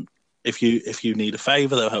 And then if you need a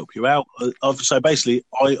favour, they'll help you out. So basically,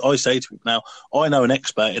 I say to people now, I know an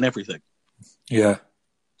expert in everything. Yeah.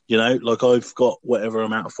 You know, like I've got whatever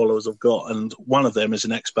amount of followers I've got, and one of them is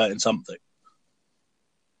an expert in something.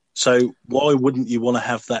 So why wouldn't you want to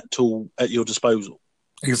have that tool at your disposal?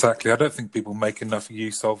 Exactly. I don't think people make enough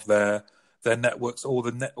use of their networks, or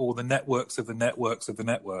the networks of the networks of the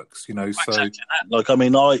networks. You know, exactly that. Like I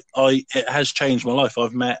mean, it has changed my life.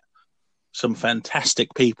 I've met some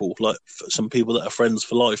fantastic people, like some people that are friends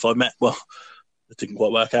for life. It didn't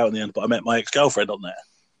quite work out in the end, but I met my ex-girlfriend on there.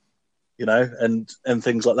 You know, and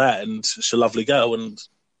things like that, and she's a lovely girl, and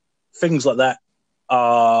things like that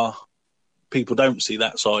are. People don't see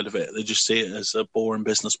that side of it. They just see it as a boring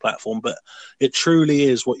business platform, but it truly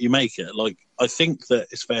is what you make it. Like, I think that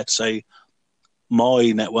it's fair to say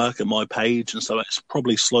my network and my page and stuff, it's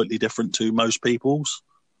probably slightly different to most people's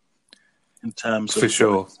in terms of, for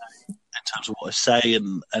sure, in terms of what I say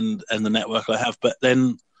and the network I have. But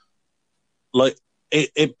then, like,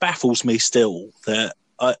 it baffles me still that,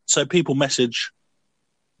 so people message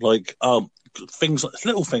like, things like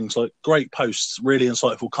little things like great posts, really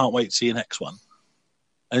insightful, can't wait to see your next one.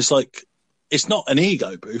 And it's like, it's not an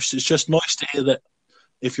ego boost. It's just nice to hear that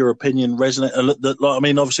if your opinion resonates. Like, I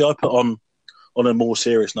mean, obviously I put on a more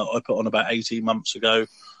serious note, I put on about 18 months ago,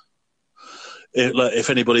 if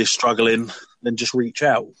anybody is struggling, then just reach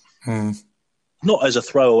out. Not as a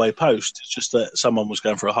throwaway post. It's just that someone was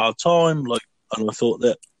going through a hard time. Like, and I thought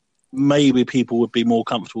that maybe people would be more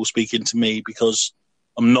comfortable speaking to me because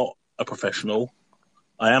I'm not a professional.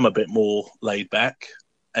 I am a bit more laid back,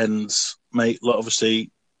 and obviously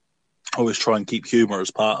I always try and keep humour as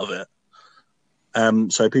part of it.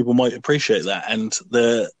 So people might appreciate that, and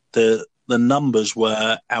the numbers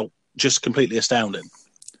were out just completely astounding.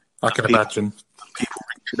 I can imagine people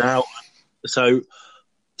reaching out. So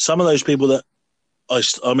some of those people that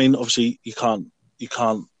I mean, obviously you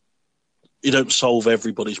don't solve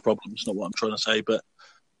everybody's problems. Not what I'm trying to say, but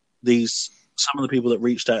some of the people that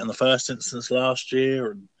reached out in the first instance last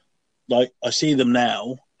year, and like I see them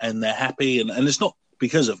now and they're happy, and it's not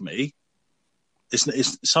because of me.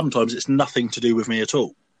 It's sometimes it's nothing to do with me at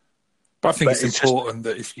all. But I think it's important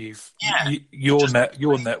that if your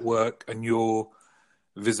network and your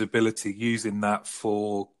visibility, using that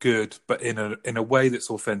for good, but in a way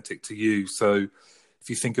that's authentic to you. So if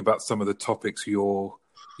you think about some of the topics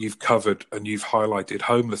you've covered and you've highlighted,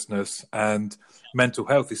 homelessness and mental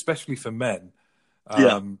health, especially for men,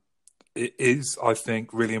 it is, I think,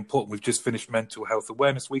 really important. We've just finished Mental Health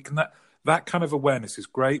Awareness Week, and that kind of awareness is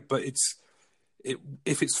great, but if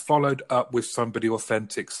it's followed up with somebody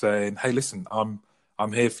authentic saying, "Hey, listen, I'm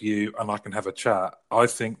here for you, and I can have a chat," I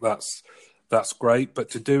think that's great. But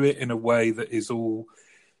to do it in a way that is all,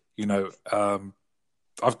 you know,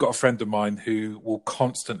 I've got a friend of mine who will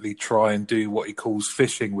constantly try and do what he calls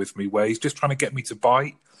fishing with me, where he's just trying to get me to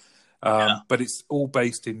bite. But it's all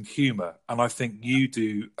based in humour, and I think you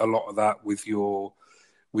do a lot of that with your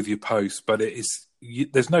posts. But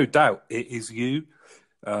there's no doubt it is you,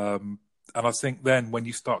 and I think then when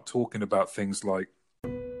you start talking about things like,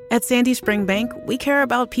 at Sandy Spring Bank, we care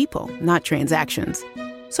about people, not transactions.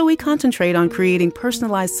 So we concentrate on creating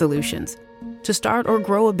personalized solutions to start or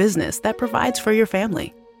grow a business that provides for your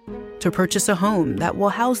family, to purchase a home that will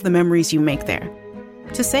house the memories you make there,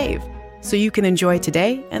 to save so you can enjoy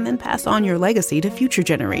today and then pass on your legacy to future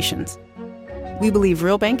generations. We believe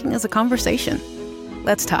real banking is a conversation.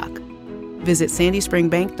 Let's talk. Visit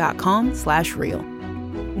sandyspringbank.com/real.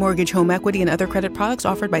 Mortgage, home equity, and other credit products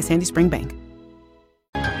offered by Sandy Spring Bank.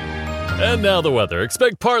 And now the weather.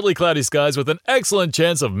 Expect partly cloudy skies with an excellent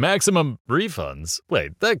chance of maximum refunds.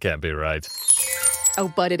 Wait, that can't be right.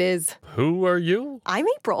 Oh, but it is. Who are you? I'm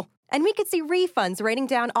April. And we could see refunds raining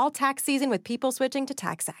down all tax season with people switching to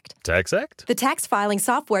TaxAct. TaxAct? The tax filing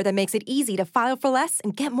software that makes it easy to file for less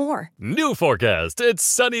and get more. New forecast. It's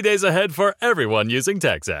sunny days ahead for everyone using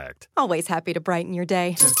TaxAct. Always happy to brighten your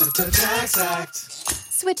day.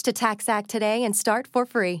 TaxAct. Switch to TaxAct today and start for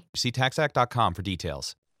free. See taxact.com for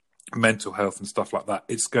details. mental health and stuff like that,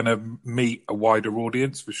 it's going to meet a wider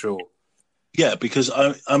audience for sure. Yeah, because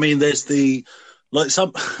I mean, there's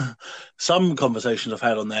some conversations I've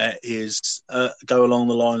had on there is go along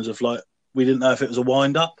the lines of like, we didn't know if it was a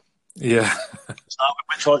wind up. Yeah,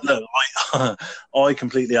 which I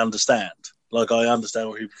completely understand. Like, I understand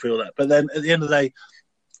why people feel that, but then at the end of the day,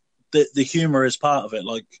 the humor is part of it.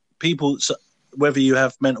 Like, people, whether you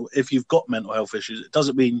have if you've got mental health issues, it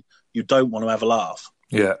doesn't mean you don't want to have a laugh.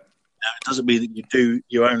 Yeah. It doesn't mean that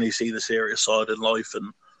you only see the serious side in life.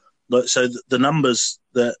 And so the numbers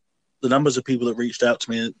of people that reached out to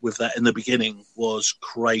me with that in the beginning was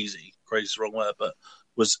crazy. Crazy is the wrong word, but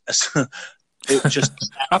was it just.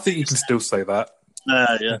 I think you can still say that.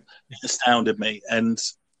 Yeah, it astounded me, and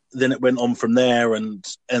then it went on from there, and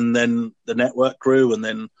then the network grew, and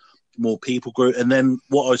then more people grew, and then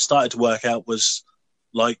what I started to work out was,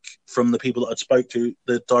 like, from the people that I'd spoke to,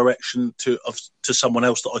 the direction to someone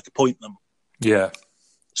else that I could point them. Yeah.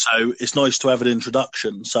 So it's nice to have an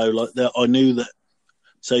introduction. So like I knew that,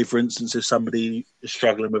 say for instance, if somebody is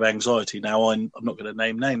struggling with anxiety, now I'm not going to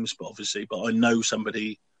name names, but I know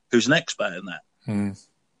somebody who's an expert in that.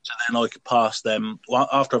 So then I could pass them,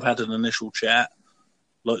 after I've had an initial chat,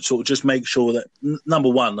 like sort of just make sure that, number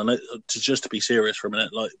one, and to be serious for a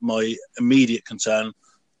minute, like my immediate concern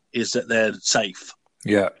is that they're safe.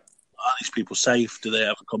 Yeah. Are these people safe? Do they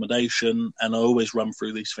have accommodation? And I always run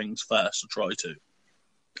through these things first, or try to.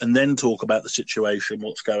 And then talk about the situation,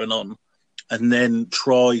 what's going on. And then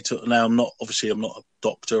try to, now I'm not a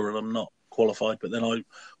doctor and I'm not qualified, but then I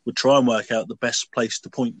would try and work out the best place to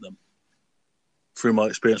point them through my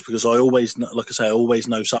experience, because I always, like I say, I always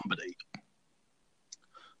know somebody.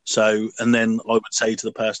 So, and then I would say to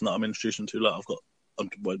the person that I'm introducing to, like, I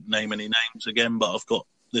won't name any names again, but I've got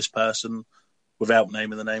this person, without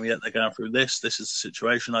naming the name yet, they're going through this. This is the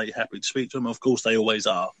situation. Are you happy to speak to them? Of course, they always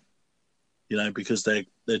are, because they're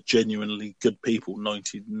genuinely good people,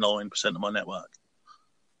 99% of my network.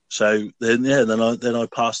 So then I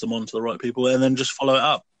pass them on to the right people, and then just follow it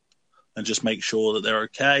up and just make sure that they're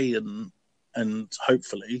okay, and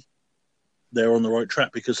hopefully they're on the right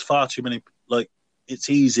track, because far too many, like, it's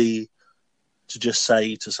easy to just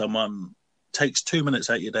say to someone, takes 2 minutes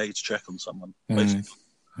out of your day to check on someone, basically.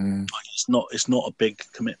 Like, it's not a big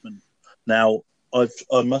commitment. Now, I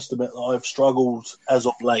must admit that I've struggled as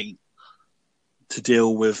of late to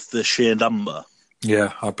deal with the sheer number.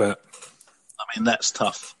 Yeah, I bet. I mean, that's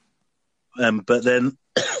tough. But then,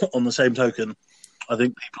 on the same token, I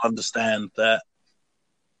think people understand that,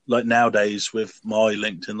 like, nowadays with my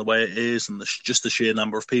LinkedIn the way it is, and just the sheer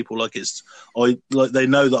number of people, like, they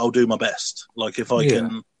know that I'll do my best. Like, if I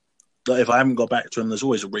can, like, if I haven't got back to them, there's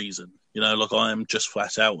always a reason. Like, I am just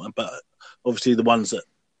flat out. But obviously,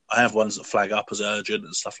 I have ones that flag up as urgent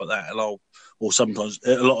and stuff like that, and or sometimes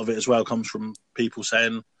a lot of it as well comes from people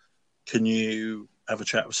saying, "Can you have a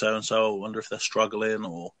chat with so and so? I wonder if they're struggling."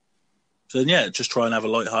 Or so then, yeah, just try and have a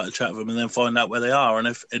light-hearted chat with them, and then find out where they are, and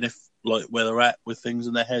if like where they're at with things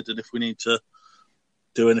in their head, and if we need to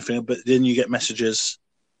do anything. But then you get messages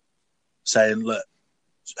saying, "Look,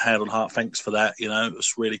 hand on heart, thanks for that.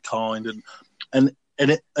 It's really kind," and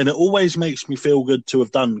it always makes me feel good to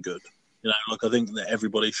have done good. Like, I think that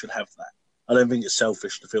everybody should have that. I don't think it's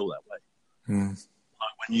selfish to feel that way. Like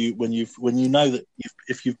when you know that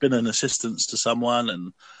if you've been an assistance to someone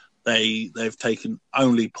and they've taken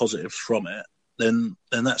only positives from it, then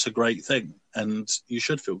that's a great thing, and you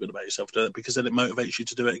should feel good about yourself doing it, because then it motivates you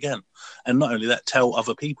to do it again. And not only that, tell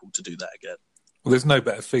other people to do that again. Well, there's no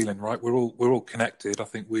better feeling, right? We're all connected. I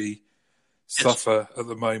think we suffer at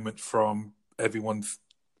the moment from everyone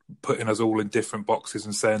putting us all in different boxes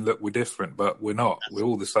and saying, "Look, we're different," but we're not. We're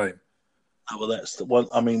all the same. Well, that's the one.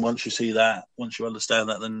 I mean, once you see that, once you understand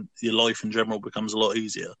that, then your life in general becomes a lot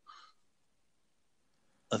easier.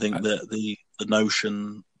 I think that the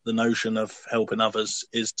notion of helping others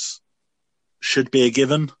should be a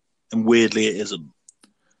given, and weirdly, it isn't.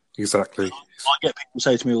 Exactly. I get people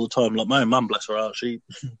say to me all the time, like, my mum, bless her heart,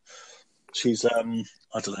 she's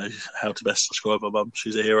I don't know how to best describe my mum.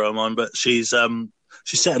 She's a hero of mine, but she's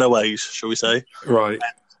set in her ways, shall we say? Right. And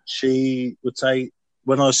she would say,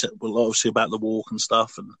 when I said, well, obviously about the walk and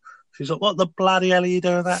stuff, and she's like, "What the bloody hell are you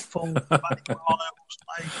doing that for? Always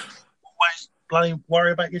bloody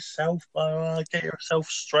worry about yourself. Get yourself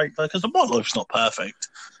straight, because my life's not perfect.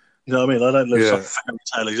 You know what I mean? I don't live some fairy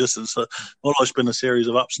tale existence. So my life's been a series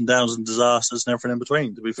of ups and downs and disasters and everything in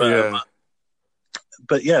between, to be fair.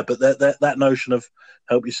 But that notion of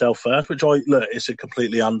help yourself first, which it's a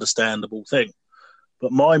completely understandable thing.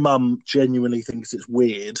 But my mum genuinely thinks it's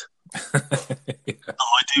weird that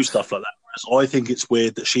I do stuff like that, whereas I think it's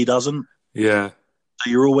weird that she doesn't. Yeah. So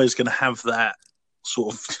you're always going to have that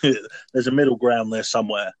sort of... there's a middle ground there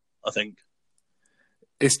somewhere, I think.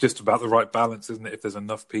 It's just about the right balance, isn't it? If there's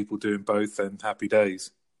enough people doing both, then happy days.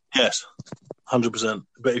 Yes, 100%.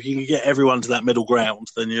 But if you can get everyone to that middle ground,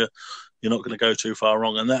 then you're not going to go too far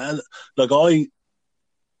wrong. And like,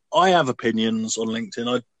 I have opinions on LinkedIn.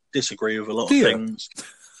 I disagree with a lot of things.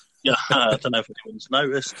 Yeah, I don't know if anyone's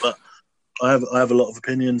noticed, but I have a lot of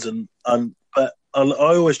opinions, but I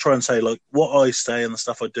always try and say, like, what I say and the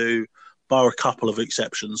stuff I do, bar a couple of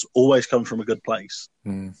exceptions, always comes from a good place.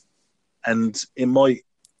 And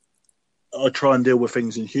I try and deal with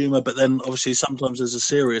things in humour, but then obviously sometimes there's a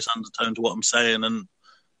serious undertone to what I'm saying, and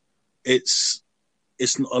it's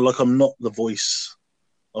not, like, I'm not the voice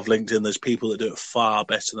of LinkedIn. There's people that do it far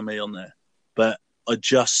better than me on there, but I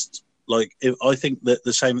just I think that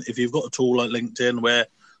the same. If you've got a tool like LinkedIn, where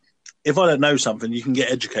if I don't know something, you can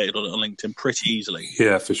get educated on it on LinkedIn pretty easily.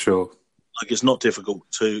 Yeah, for sure. Like, it's not difficult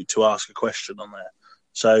to ask a question on there.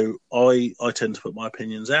 So I tend to put my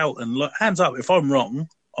opinions out, and, like, hands up, if I'm wrong,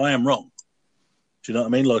 I am wrong. Do you know what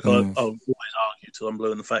I mean? Like, I'll always argue till I'm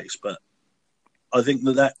blue in the face, but I think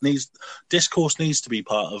that discourse needs to be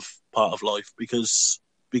part of life, because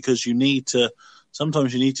you need to,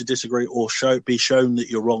 sometimes you need to disagree or be shown that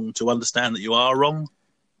you're wrong to understand that you are wrong.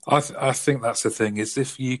 I think that's the thing, is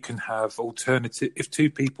if you can have if two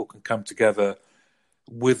people can come together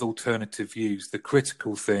with alternative views, the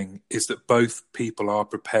critical thing is that both people are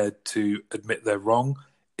prepared to admit they're wrong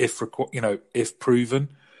if proven.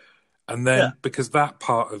 And then, because that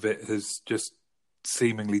part of it has just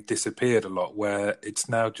seemingly disappeared a lot, where it's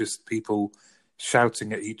now just people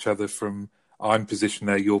shouting at each other from, I'm position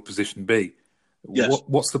A, your position B. Yes.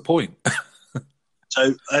 What's the point?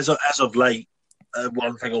 So as of late,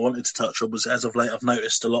 one thing I wanted to touch on was, as of late, I've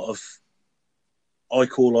noticed a lot of, I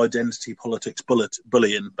call identity politics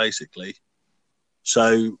bullying, basically.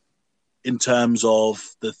 So in terms of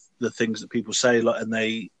the things that people say, like, and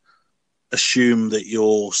they assume that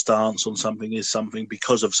your stance on something is something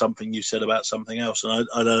because of something you said about something else, and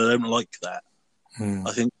I don't like that.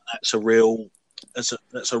 I think that's a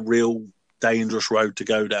real dangerous road to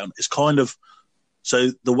go down. It's kind of,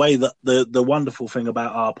 so the way that the wonderful thing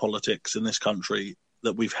about our politics in this country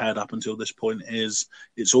that we've had up until this point is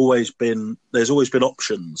there's always been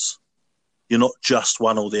options. You're not just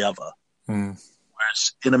one or the other.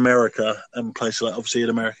 Whereas in America and places like, obviously in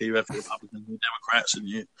America, you have the Republicans and the Democrats, and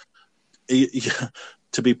you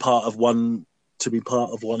to be part of one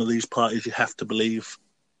of these parties, you have to believe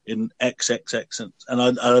in XXX, and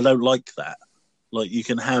I don't like that. Like, you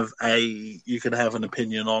can have an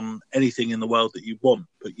opinion on anything in the world that you want,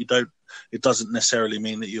 but it doesn't necessarily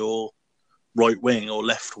mean that you're right wing or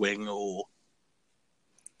left wing, or,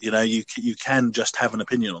 you can just have an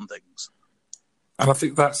opinion on things. And I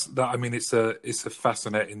think that's that. I mean, it's a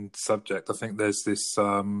fascinating subject. I think there's this.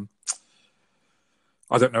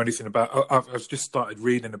 I don't know anything about. I've just started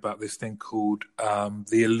reading about this thing called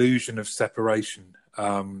the illusion of separation,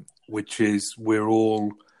 which is we're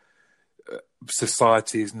all.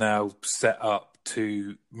 Society is now set up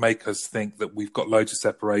to make us think that we've got loads of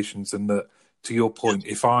separations, and that, to your point,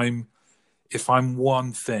 if I'm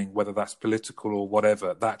one thing, whether that's political or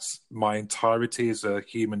whatever, that's my entirety as a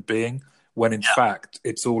human being, when in fact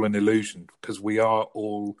it's all an illusion, because we're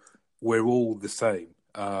all the same,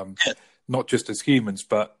 not just as humans,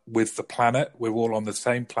 but with the planet. We're all on the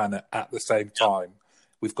same planet at the same time.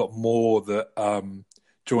 We've got more that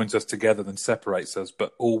joins us together than separates us,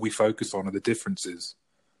 but all we focus on are the differences.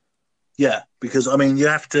 Yeah, because I mean, you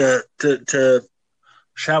have to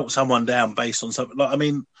shout someone down based on something. Like, I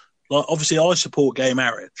mean, like, obviously, I support gay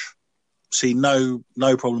marriage. See, no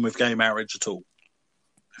problem with gay marriage at all.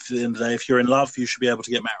 At the end of the day, if you're in love, you should be able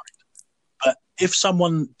to get married. But if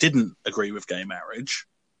someone didn't agree with gay marriage,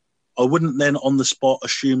 I wouldn't then on the spot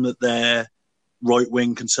assume that they're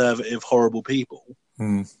right-wing, conservative, horrible people.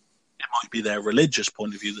 It might be their religious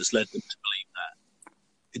point of view that's led them to believe that.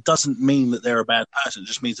 It doesn't mean that they're a bad person. It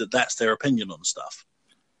just means that that's their opinion on stuff.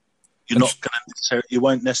 You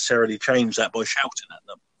won't necessarily change that by shouting at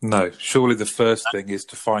them. No, surely the first thing is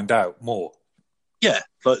to find out more. Yeah.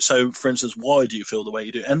 So, for instance, why do you feel the way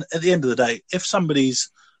you do? And at the end of the day, if somebody's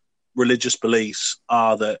religious beliefs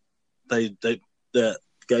are that that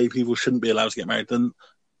gay people shouldn't be allowed to get married, then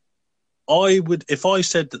I would, if I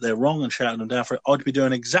said that they're wrong and shouting them down for it, I'd be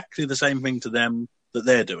doing exactly the same thing to them that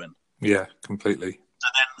they're doing. Yeah, completely.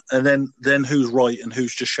 And then who's right and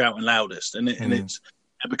who's just shouting loudest? And it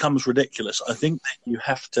becomes ridiculous. I think that you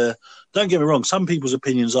have to, don't get me wrong, some people's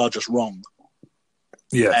opinions are just wrong.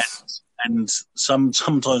 Yes. And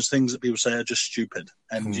sometimes things that people say are just stupid.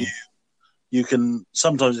 And you can,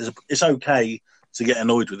 sometimes it's okay to get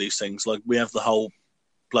annoyed with these things. Like, we have the whole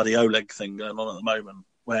bloody Oleg thing going on at the moment,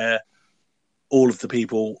 where all of the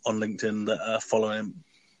people on LinkedIn that are following him,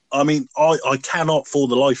 I mean, I cannot for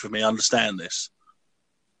the life of me understand this.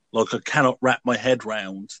 Like, I cannot wrap my head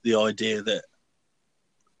round the idea that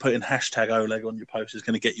putting hashtag Oleg on your post is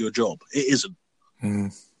going to get you a job. It isn't.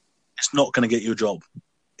 It's not going to get you a job.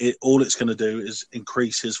 All it's going to do is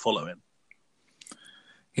increase his following.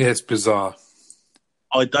 Yeah, it's bizarre.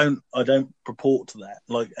 I don't purport to that.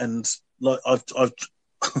 I've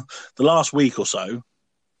the last week or so,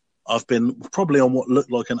 I've been probably on what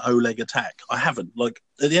looked like an Oleg attack. I haven't. Like,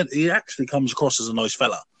 at the end, he actually comes across as a nice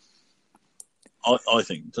fella. I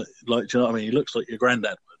think. Like, do you know what I mean? He looks like your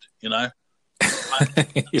granddad would, you know?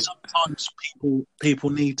 Sometimes people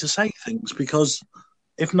need to say things because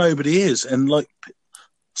if nobody is, and like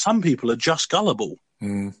some people are just gullible.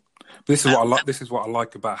 Mm. This is what I like. This is what I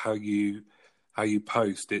like about how you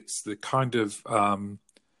post. It's the kind of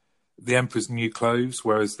the Emperor's New Clothes,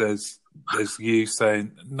 whereas there's you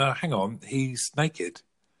saying, "No, hang on, he's naked."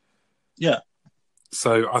 Yeah.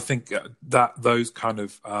 So I think that those kind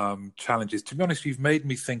of challenges. To be honest, you've made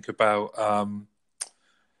me think about a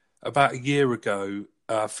year ago,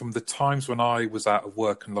 from the times when I was out of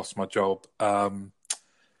work and lost my job.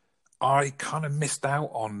 I kind of missed out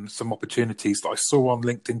on some opportunities that I saw on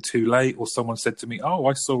LinkedIn too late, or someone said to me, "Oh,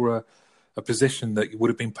 I saw a position that would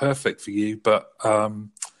have been perfect for you, but I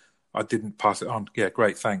didn't pass it on." Yeah,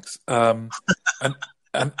 great, thanks. And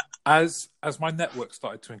as my network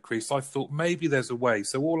started to increase, I thought maybe there's a way.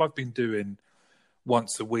 So all I've been doing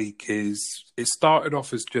once a week is, it started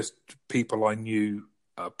off as just people I knew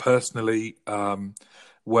personally,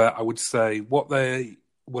 where I would say what they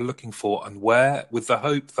were looking for and where, with the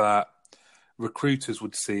hope that recruiters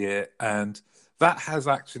would see it. And that has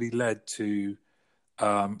actually led to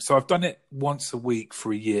so I've done it once a week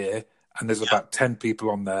for a year, and there's about 10 people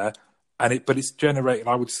on there, but it's generated,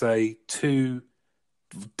 I would say, 2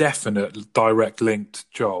 definite direct linked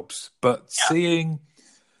jobs. But seeing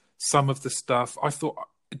some of the stuff, I thought,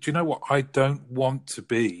 do you know what? I don't want to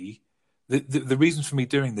be the reason for me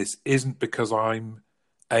doing this isn't because I'm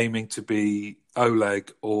aiming to be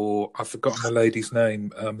Oleg, or I've forgotten the lady's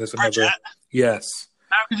name. There's another. Bridget. Yes.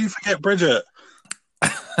 How could you forget Bridget?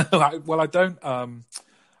 Well, I don't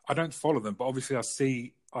follow them, but obviously I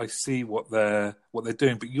see what they're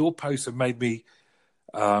doing. But your posts have made me,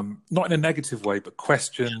 not in a negative way, but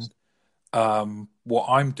question what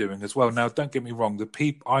I'm doing as well. Now, don't get me wrong.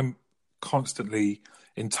 I'm constantly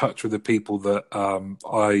in touch with the people that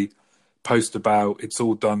I post about. It's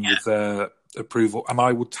all done with their approval, and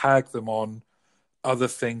I will tag them on other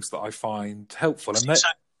things that I find helpful. And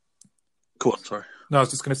go on, sorry. No, I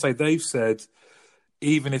was just going to say, they've said,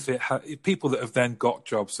 even if people that have then got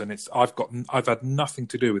jobs and I've had nothing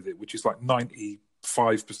to do with it, which is like 95%,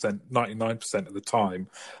 99% of the time,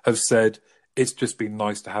 have said it's just been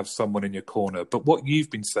nice to have someone in your corner. But what you've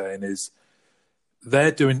been saying is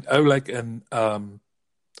they're doing Oleg and oh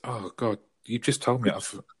God, you just told me.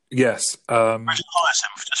 Yes.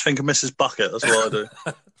 Hyacinth, just think of Mrs. Bucket. That's what I do.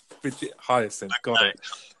 Bridget Hyacinth, got it.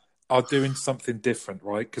 Are doing something different,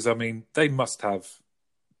 right? Because I mean, they must have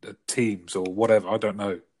teams or whatever. I don't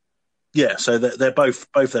know. Yeah, so they're both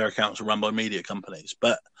their accounts are run by media companies,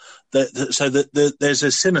 but there's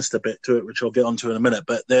a sinister bit to it, which I'll get onto in a minute.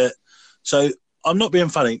 But so I'm not being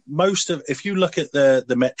funny. If you look at the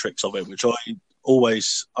metrics of it, which I'm a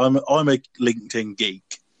LinkedIn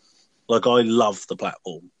geek. Like, I love the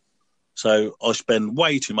platform, so I spend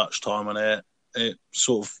way too much time on it. It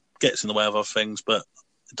sort of gets in the way of other things, but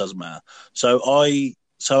it doesn't matter. So I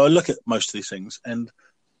look at most of these things, and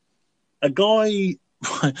a guy.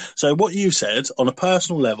 So what you said, on a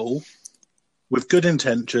personal level, with good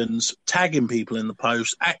intentions, tagging people in the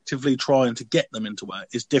post, actively trying to get them into it,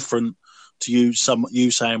 is different to you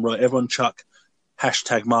saying, right, everyone chuck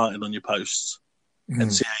 #Martin on your posts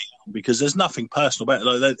and see how you, because there's nothing personal about it.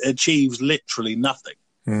 Like, that achieves literally nothing.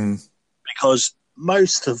 Because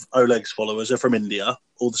most of Oleg's followers are from India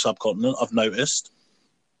or the subcontinent, I've noticed.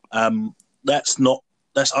 That's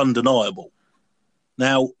undeniable.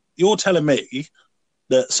 Now, you're telling me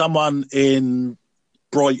that someone in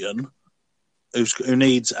Brighton who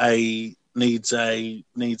needs someone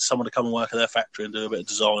to come and work at their factory and do a bit of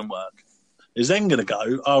design work is then going to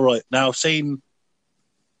go, all right, now I've seen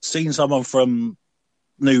someone from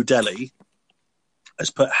New Delhi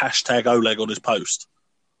has put #Oleg on his post.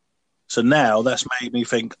 So now that's made me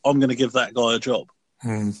think I'm going to give that guy a job.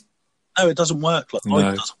 No, it doesn't work like that.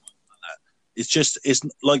 It doesn't work like that. It's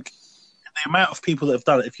like the amount of people that have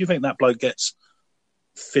done it. If you think that bloke gets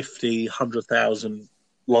 50, 100,000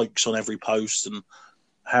 likes on every post, and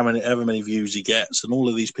however many views he gets, and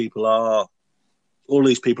all these people are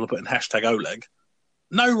putting #Oleg.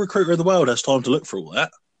 No recruiter in the world has time to look for all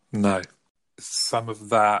that. No, some of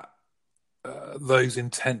that, those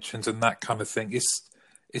intentions and that kind of thing, it's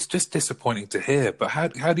just disappointing to hear. But how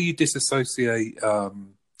do you disassociate? Or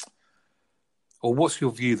what's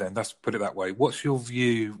your view then? Let's put it that way. What's your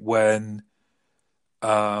view when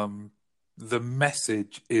the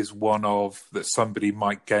message is one of that somebody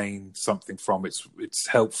might gain something from. It's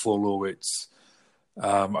helpful, or it's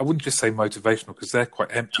I wouldn't just say motivational, because they're quite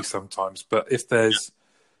empty sometimes. But if there's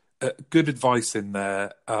good advice in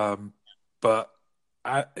there, but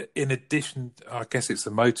in addition, I guess it's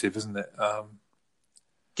the motive, isn't it?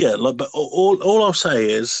 Yeah, but all I'll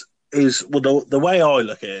say is well, the way I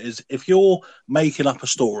look at it is, if you're making up a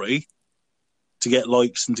story to get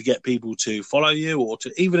likes and to get people to follow you, or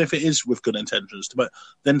to, even if it is with good intentions,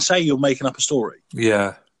 then say you're making up a story.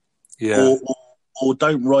 Yeah. Or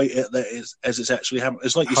don't write it as it's actually happening.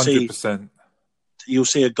 It's like you 100%. see, you'll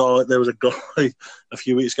see a guy. There was a guy a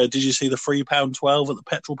few weeks ago. Did you see the £3.12 at the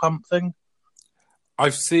petrol pump thing? I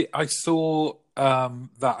saw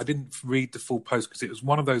that. I didn't read the full post, because it was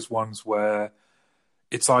one of those ones where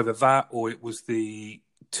it's either that or it was the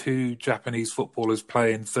 2 Japanese footballers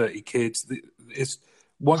playing 30 kids. It's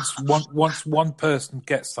once one person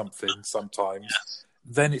gets something sometimes,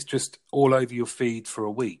 then it's just all over your feed for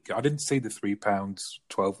a week. I didn't see the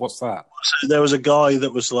 £3.12. What's that? So there was a guy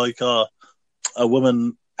that was like a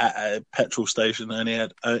woman at a petrol station, and he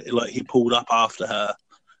had he pulled up after her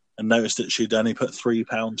and noticed that she'd only put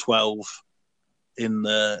 £3.12 in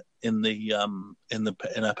her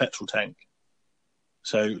petrol tank.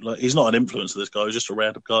 So he's not an influencer, this guy, he's just a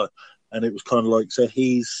random guy. And it was kind of so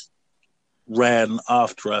he's ran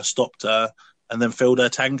after her, stopped her, and then filled her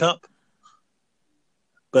tank up.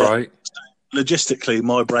 But right. Logistically,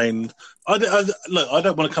 my brain, I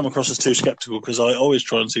don't want to come across as too skeptical, because I always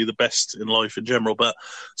try and see the best in life in general. But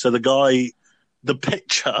so the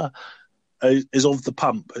picture is of the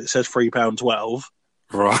pump. It says £3.12.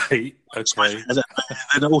 Right. Okay. And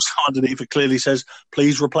then also underneath it clearly says,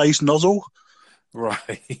 "Please replace nozzle."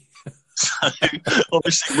 Right. So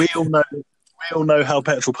obviously we all know how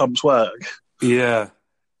petrol pumps work. Yeah.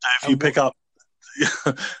 So if you pick up,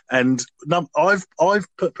 and I've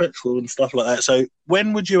put petrol and stuff like that. So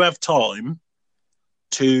when would you have time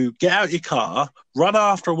to get out your car, run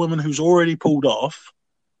after a woman who's already pulled off,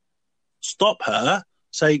 stop her,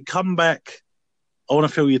 say, "Come back, I want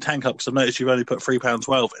to fill your tank up because I've noticed you've only put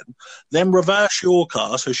 £3.12 in," then reverse your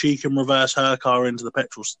car so she can reverse her car into the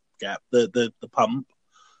petrol gap, the pump,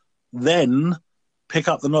 then pick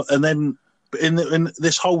up and then in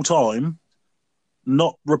this whole time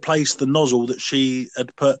not replace the nozzle that she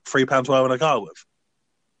had put £3.12 in her car with.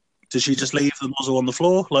 Does she just leave the nozzle on the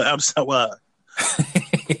floor? How does that work?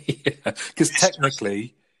 Because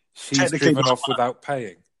technically she's driven off without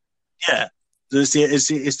paying. Yeah.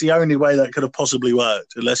 It's the only way that could have possibly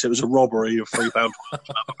worked, unless it was a robbery of £3.12,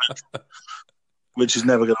 which is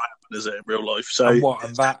never going to happen, is it, in real life? So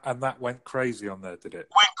and that went crazy on there, did it?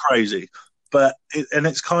 Went crazy, but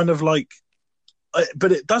it's kind of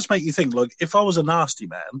but it does make you think. If I was a nasty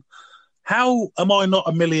man, how am I not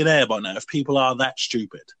a millionaire by now? If people are that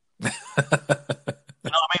stupid, you know what I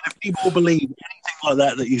mean? If people believe anything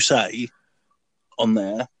like that you say on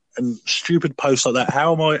there, and stupid posts like that,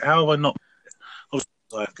 how have I not?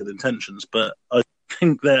 I have good intentions, but I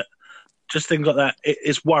think that just things like that,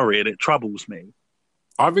 it's worrying. It troubles me.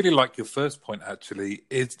 I really like your first point, actually,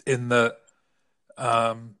 is in that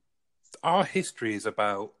our history is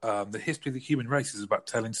about, the history of the human race is about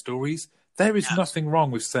telling stories. There is nothing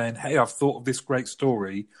wrong with saying, "Hey, I've thought of this great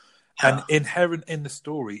story," and inherent in the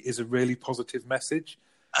story is a really positive message.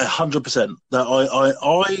 100%. That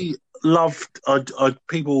I loved.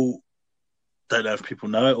 People don't know if people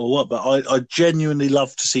know it or what, but I genuinely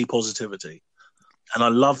love to see positivity, and I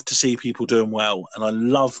love to see people doing well, and I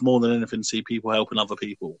love more than anything to see people helping other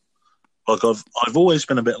people. I've always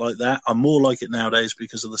been a bit like that. I'm more like it nowadays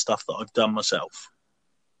because of the stuff that I've done myself.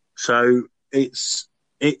 So it's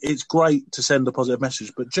great to send a positive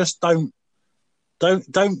message, but just don't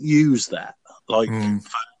use that.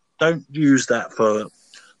 Don't use that for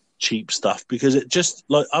cheap stuff, because it just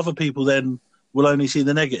other people then will only see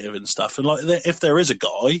the negative and stuff. And if there is a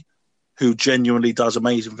guy who genuinely does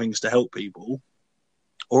amazing things to help people,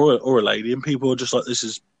 or a lady, and people are just like, "This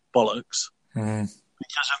is bollocks,"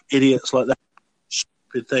 because of idiots like that,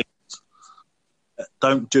 stupid things,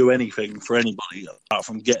 don't do anything for anybody apart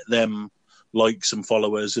from get them likes and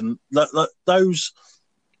followers, and those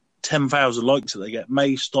 10,000 likes that they get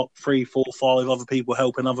may stop 3, 4, 5 other people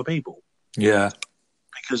helping other people. Yeah.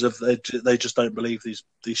 Because of they just don't believe these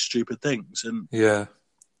stupid things, and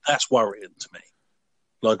that's worrying to me.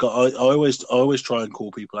 I always try and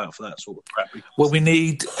call people out for that sort of crap. Well, we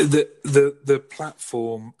need the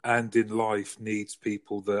platform, and in life needs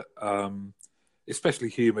people that, especially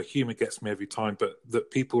humour. Humour gets me every time, but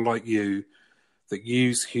that people like you that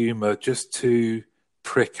use humour just to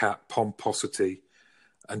prick at pomposity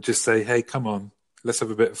and just say, "Hey, come on, let's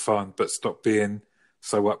have a bit of fun, but stop being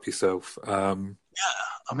so up yourself. I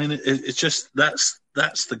mean, it's just that's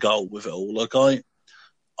the goal with it all. Like I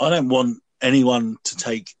don't want anyone to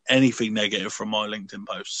take anything negative from my LinkedIn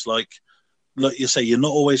posts. Like you say, you're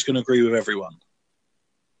not always going to agree with everyone,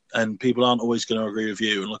 and people aren't always going to agree with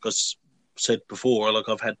you. And like I said before, like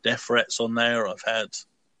I've had death threats on there. I've had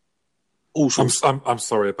all sorts. I'm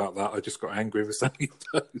sorry about that. I just got angry with something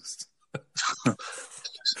you post.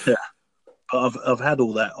 Yeah, but I've had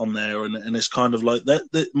all that on there, and it's kind of like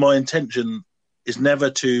that. My intention is never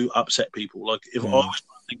to upset people. Like if I was trying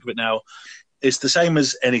to think of it now, it's the same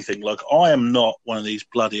as anything. Like I am not one of these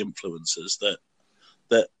bloody influencers that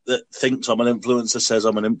thinks I'm an influencer, says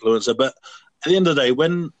I'm an influencer. But at the end of the day,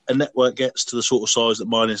 when a network gets to the sort of size that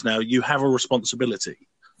mine is now, you have a responsibility.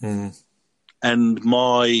 And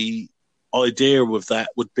my idea with that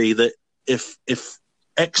would be that if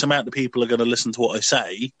X amount of people are going to listen to what I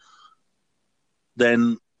say,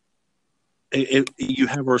 then you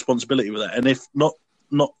have a responsibility with that. And if not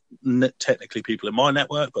technically people in my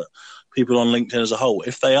network, but people on LinkedIn as a whole,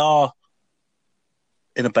 if they are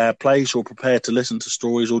in a bad place or prepared to listen to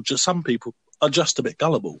stories, or just some people are just a bit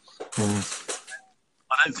gullible,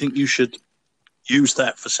 I don't think you should use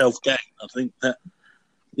that for self-gain. I think that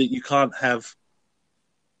you can't have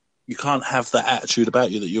that attitude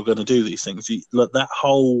about you that you're going to do these things. Like that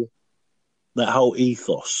whole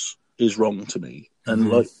ethos is wrong to me. And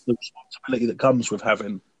like the responsibility that comes with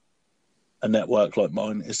having a network like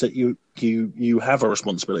mine is that you have a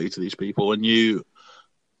responsibility to these people, and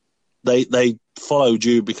they followed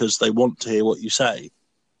you because they want to hear what you say.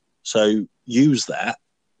 So use that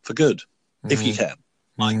for good if you can.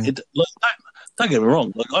 Don't get me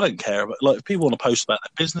wrong. Like I don't care about if people want to post about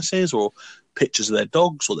their businesses or pictures of their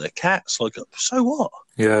dogs or their cats. Like so what?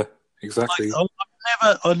 Yeah, exactly. Like,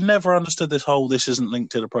 I never understood this isn't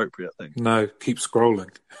LinkedIn appropriate thing. No, keep scrolling.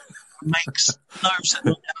 Makes no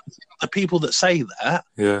sense. The people that say that,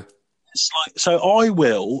 yeah, it's like, so I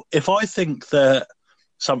will, if I think that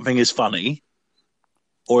something is funny,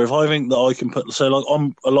 or if I think that I can put, so like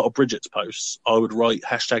on a lot of Bridget's posts, I would write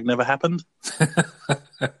 #neverhappened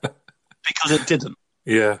because it didn't.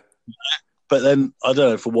 Yeah. But then I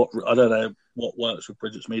don't know what works with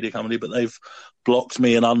Bridget's media company, but they've blocked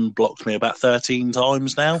me and unblocked me about 13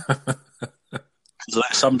 times now. So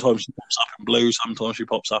sometimes she pops up in blue, sometimes she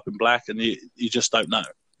pops up in black, and you just don't know.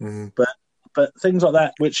 But things like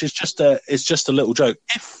that, which is just a little joke.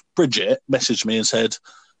 If Bridget messaged me and said,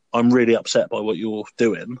 "I'm really upset by what you're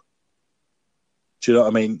doing," do you know what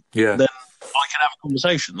I mean? Yeah. Then I can have a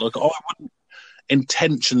conversation. Like I wouldn't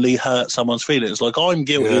intentionally hurt someone's feelings. Like I'm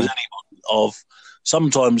guilty as anyone of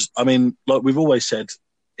sometimes. I mean, like we've always said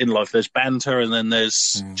in life, there's banter and then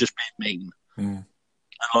there's just being mean. And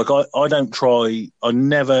like I don't try.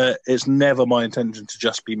 It's never my intention to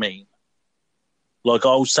just be mean. Like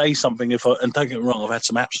I'll say something and don't get me wrong, I've had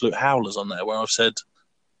some absolute howlers on there where I've said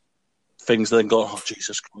things and then gone, "Oh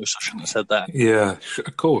Jesus Christ, I shouldn't have said that." Yeah,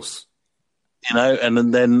 of course. You know,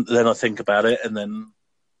 and then I think about it, and then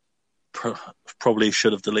probably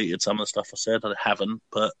should have deleted some of the stuff I said. I haven't,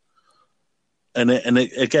 but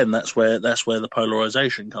again, that's where the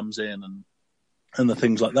polarization comes in and the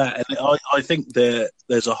things like that. And I think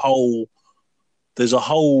there's a whole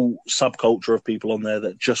subculture of people on there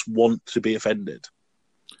that just want to be offended.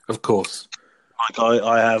 Of course. Like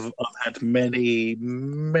I've had many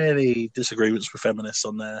disagreements with feminists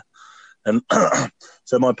on there, and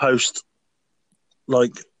so my post,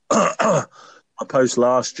 like my post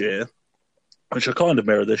last year, which I kind of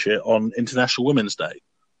mirror this year, on International Women's Day.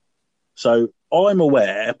 So I'm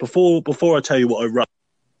aware before I tell you what I wrote,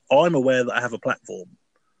 I'm aware that I have a platform.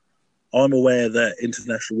 I'm aware that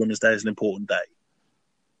International Women's Day is an important day.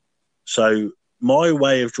 So my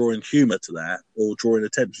way of drawing humour to that, or drawing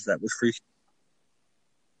attention to that, was through.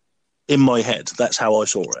 In my head, that's how I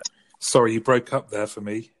saw it. Sorry, you broke up there for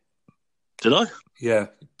me. Did I? Yeah,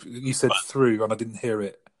 you said through, and I didn't hear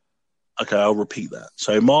it. Okay, I'll repeat that.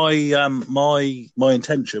 So my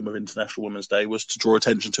intention with International Women's Day was to draw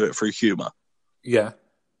attention to it through humour. Yeah.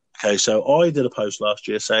 Okay, so I did a post last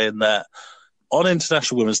year saying that on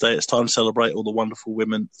International Women's Day, it's time to celebrate all the wonderful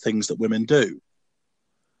things that women do,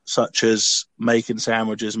 such as making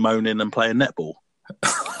sandwiches, moaning, and playing netball.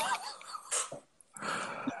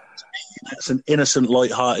 That's an innocent,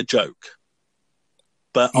 light-hearted joke.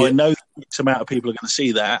 But I know the amount of people are going to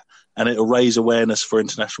see that, and it'll raise awareness for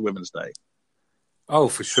International Women's Day. Oh,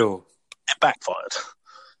 for sure. It backfired.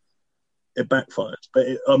 But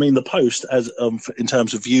the post, as in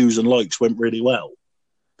terms of views and likes, went really well.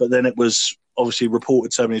 But then it was obviously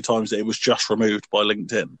reported so many times that it was just removed by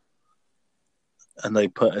LinkedIn. and they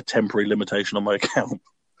put a temporary limitation on my account.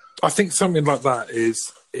 I think something like that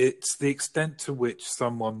it's the extent to which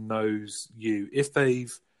someone knows you.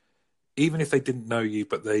 Even if they didn't know you,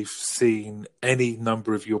 but they've seen any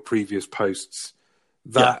number of your previous posts,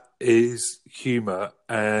 that is humour,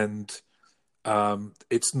 and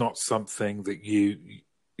it's not something that you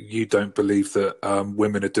don't believe that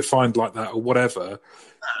women are defined like that or whatever.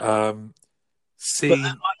 But by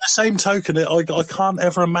the same token, I can't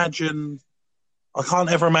ever imagine. I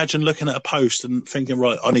can't ever imagine looking at a post and thinking,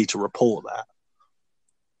 right, I need to report that.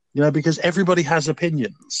 Because everybody has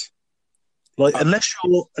opinions. Like unless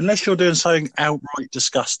you're doing something outright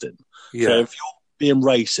disgusting. Yeah. So if you're being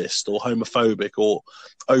racist or homophobic or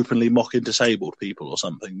openly mocking disabled people or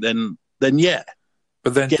something, then yeah.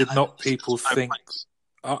 But then did not people think?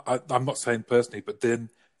 I'm not saying personally, but then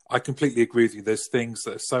I completely agree with you. There's things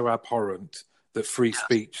that are so abhorrent that free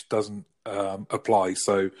speech doesn't apply.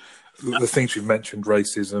 So the things you've mentioned,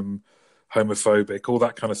 racism, homophobic, all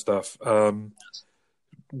that kind of stuff.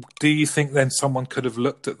 Do you think then someone could have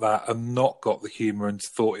looked at that and not got the humour and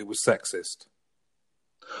thought it was sexist?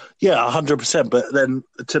 Yeah, 100%. But then,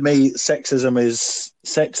 to me, sexism is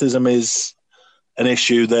an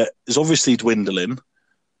issue that is obviously dwindling.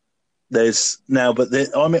 So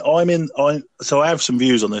I have some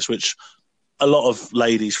views on this, which a lot of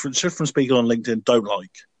ladies, just from speaking on LinkedIn, don't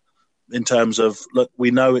like. In terms of, look,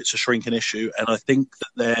 we know it's a shrinking issue, and I think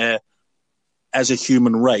that as a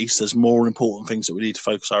human race, there's more important things that we need to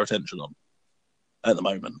focus our attention on at the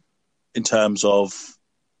moment. In terms of,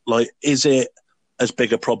 like, is it as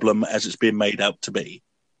big a problem as it's being made out to be?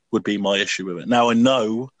 Would be my issue with it. Now I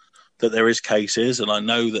know that there is cases, and I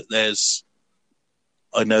know that there's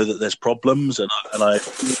problems, and I've got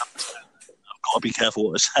to be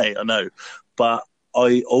careful what I say. I know, but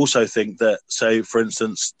I also think that, say, for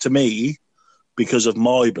instance, to me, because of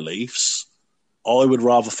my beliefs, I would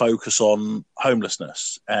rather focus on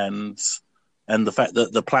homelessness and the fact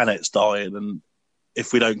that the planet's dying, and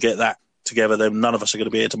if we don't get that together, then none of us are going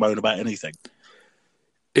to be here to moan about anything.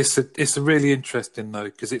 It's a really interesting though,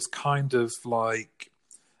 because it's kind of like,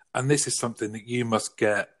 and this is something that you must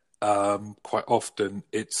get quite often.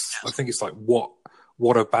 I think it's like what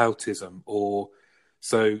aboutism, or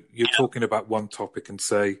so you're talking about one topic and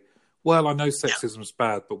say, well, I know sexism's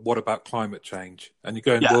bad, but what about climate change? And you're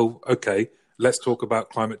going, well, okay, let's talk about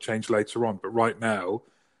climate change later on, but right now,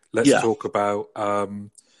 let's talk about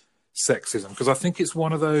sexism, because I think it's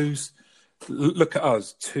one of those. Look at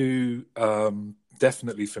us, two.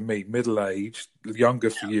 Definitely for me, middle-aged, younger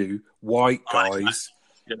for you, white guys,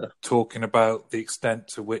 talking about the extent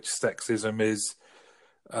to which sexism is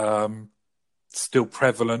still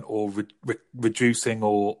prevalent or reducing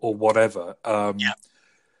or whatever.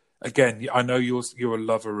 Again, I know you're a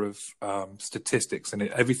lover of statistics and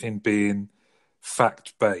everything being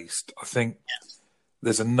fact-based. I think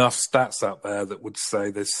there's enough stats out there that would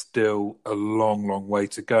say there's still a long, long way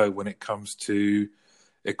to go when it comes to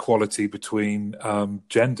equality between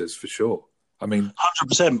genders, for sure. I mean,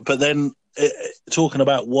 100%. But then talking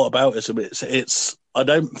about whataboutism, it's I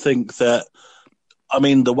don't think that. I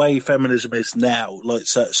mean, the way feminism is now, like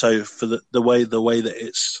so for the way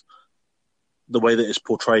that it's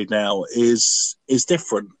portrayed now is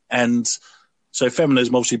different, and so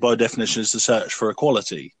feminism, obviously by definition, is the search for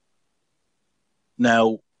equality.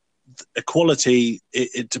 Now, equality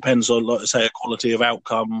it depends on, like I say, equality of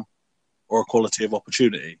outcome or equality of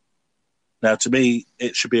opportunity. Now, to me,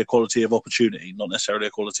 it should be equality of opportunity, not necessarily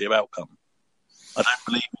equality of outcome. I don't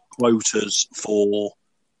believe in quotas for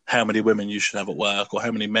how many women you should have at work or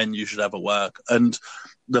how many men you should have at work. And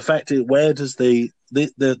the fact is, where does the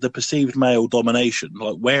perceived male domination,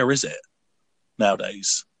 like, where is it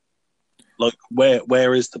nowadays? Like,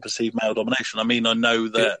 where is the perceived male domination? I mean, I know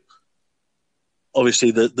that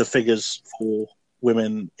obviously the figures for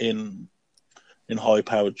women in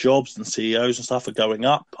high-powered jobs and CEOs and stuff are going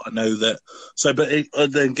up. I know that. So, but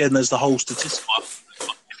then again, there's the whole statistic. If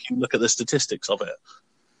you look at the statistics of it,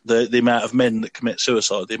 the amount of men that commit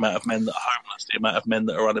suicide, the amount of men that are homeless, the amount of men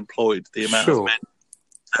that are unemployed, the amount of men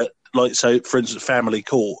that, like, so, for instance, family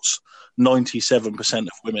courts, 97% of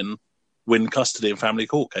women win custody in family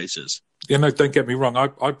court cases. Yeah, no, don't get me wrong.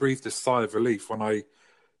 I breathed a sigh of relief when I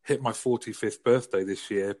hit my 45th birthday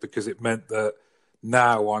this year, because it meant that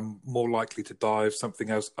now I'm more likely to die of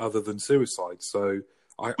something else other than suicide. So,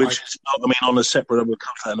 on a separate, we'll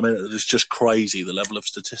come to that in a minute. It's just crazy, the level of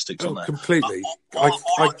statistics on that. Completely.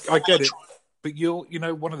 I get it. But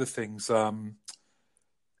one of the things,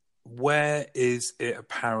 where is it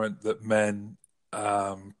apparent that men,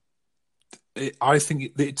 I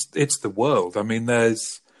think it's the world. I mean,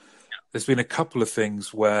 there's been a couple of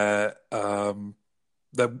things where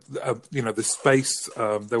the space.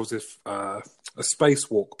 There was a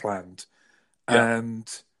spacewalk planned, and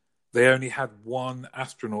they only had one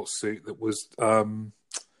astronaut suit that was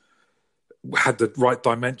had the right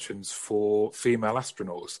dimensions for female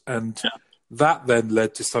astronauts, and that then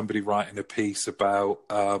led to somebody writing a piece about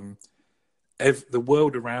the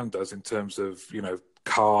world around us in terms of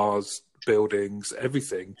cars, buildings,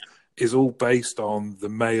 everything is all based on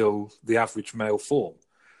the average male form.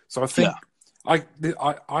 So I think I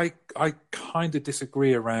kind of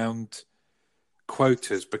disagree around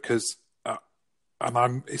quotas because,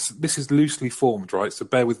 this is loosely formed, right? So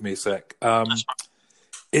bear with me a sec.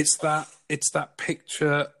 It's that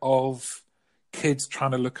picture of kids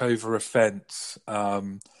trying to look over a fence.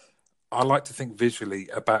 I like to think visually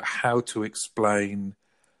about how to explain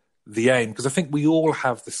the aim, because I think we all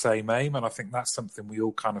have the same aim, and I think that's something we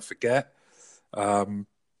all kind of forget. The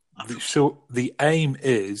aim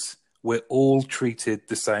is we're all treated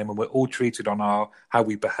the same, and we're all treated on how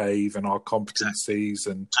we behave and our competencies.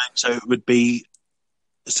 And so it would be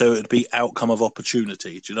outcome of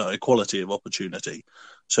opportunity. Do you know, equality of opportunity?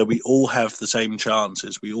 So we all have the same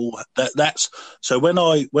chances. We all that's so when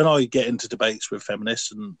I get into debates with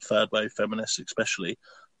feminists and third wave feminists, especially,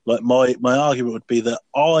 like my argument would be that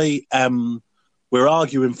we're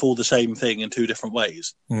arguing for the same thing in two different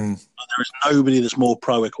ways. There is nobody that's more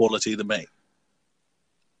pro equality than me.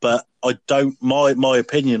 But I don't. My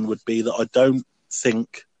opinion would be that I don't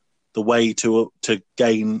think the way to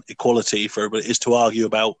gain equality for everybody is to argue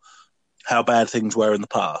about how bad things were in the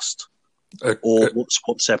past or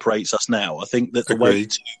what separates us now. I think that the way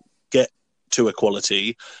to get to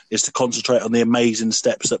equality is to concentrate on the amazing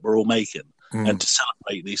steps that we're all making and to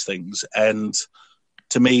celebrate these things. And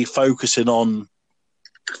to me, focusing on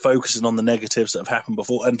the negatives that have happened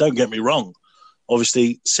before. And don't get me wrong,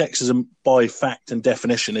 obviously, sexism by fact and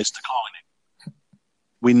definition is declining.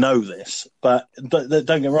 We know this, but don't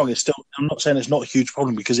get me wrong. It's still. I'm not saying it's not a huge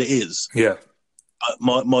problem, because it is. Yeah.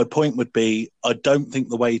 But my point would be, I don't think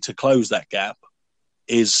the way to close that gap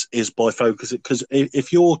is by focusing. Because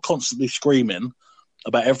if you're constantly screaming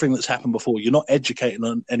about everything that's happened before, you're not educating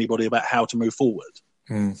on anybody about how to move forward.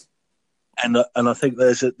 And I think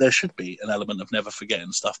there should be an element of never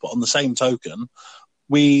forgetting stuff. But on the same token,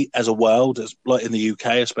 we as a world, as like in the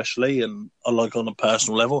UK especially, and like on a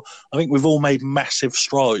personal level, I think we've all made massive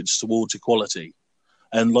strides towards equality,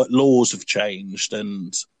 and like laws have changed,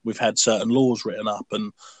 and we've had certain laws written up,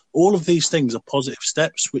 and all of these things are positive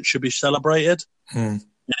steps which should be celebrated. And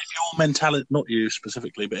if your mentality, not you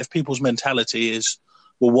specifically, but if people's mentality is,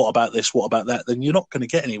 well, what about this, what about that, then you're not going to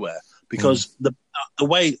get anywhere, because the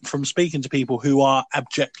way, from speaking to people who are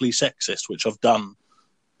abjectly sexist, which I've done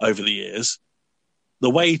over the years, the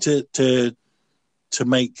way to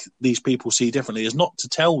make these people see differently is not to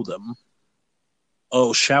tell them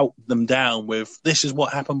or shout them down with, this is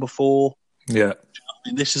what happened before. Yeah. I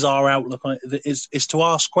mean, this is our outlook on it. It's to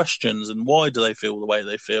ask questions, and why do they feel the way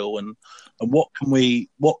they feel, and what can we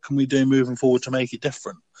do moving forward to make it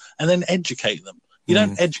different, and then educate them. You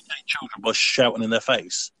don't educate children by shouting in their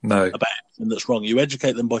face about anything that's wrong. You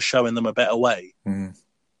educate them by showing them a better way. And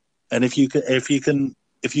if you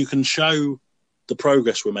can show the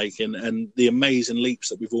progress we're making and the amazing leaps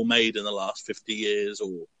that we've all made in the last 50 years or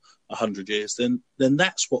 100 years, then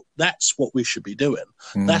that's what we should be doing.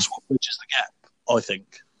 That's what bridges the gap, I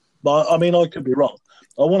think. But I mean, I could be wrong.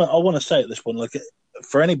 I want to say at this point, like,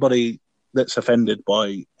 for anybody that's offended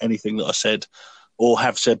by anything that I said or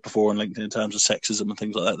have said before on LinkedIn in terms of sexism and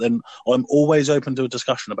things like that, then I'm always open to a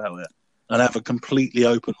discussion about it and have a completely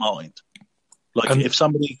open mind. Like, if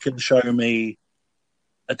somebody can show me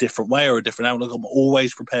a different way or a different outlook, I'm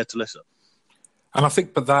always prepared to listen. And I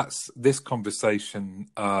think, but this conversation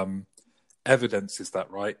evidences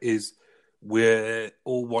that, right? Is we're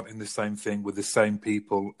all wanting the same thing with the same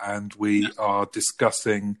people, and we are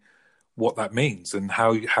discussing what that means and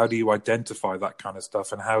how do you identify that kind of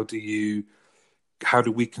stuff, and how do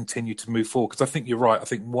we continue to move forward? Because I think you're right. I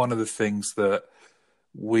think one of the things that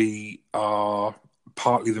we are,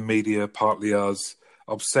 partly the media, partly us,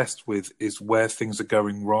 obsessed with is where things are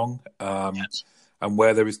going wrong, and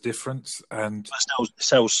where there is difference, and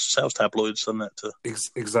sells tabloids, doesn't it?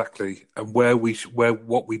 Exactly, and where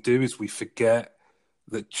what we do is we forget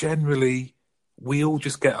that generally we all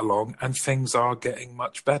just get along, and things are getting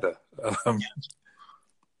much better.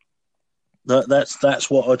 That's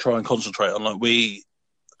what I try and concentrate on. Like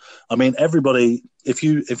everybody. If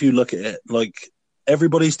you look at it, like,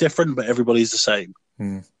 everybody's different, but everybody's the same.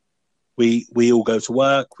 We all go to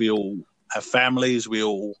work. We all have families. We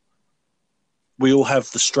all have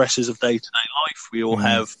the stresses of day-to-day life. We all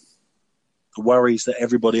have the worries that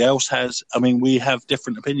everybody else has. I mean, we have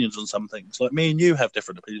different opinions on some things. Like me and you have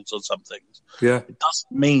different opinions on some things. Yeah. It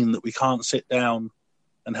doesn't mean that we can't sit down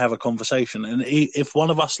and have a conversation. And if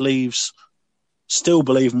one of us leaves still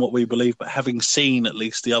believing what we believe, but having seen at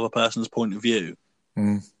least the other person's point of view,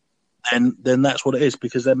 then that's what it is.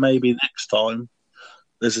 Because then maybe next time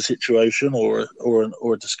there's a situation or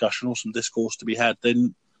a discussion or some discourse to be had,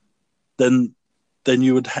 then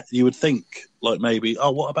you would think like maybe,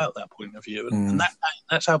 oh, what about that point of view? And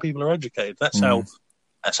that's how people are educated. That's how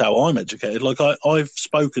I'm educated. Like I've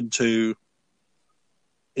spoken to.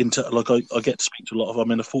 I get to speak to a lot of.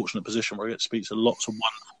 I'm in a fortunate position where I get to speak to lots of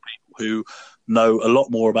wonderful people who know a lot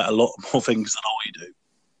more about a lot more things than I do.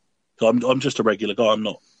 So I'm just a regular guy. I'm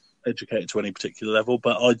not educated to any particular level,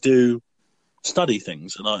 but I do study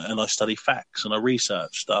things and I study facts and I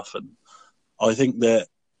research stuff, and I think that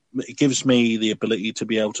it gives me the ability to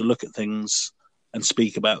be able to look at things and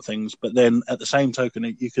speak about things. But then at the same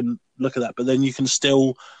token, you can look at that, but then you can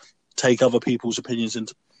still take other people's opinions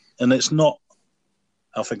into, and it's not.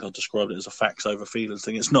 I think I described it as a facts over feelings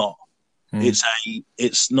thing. It's not.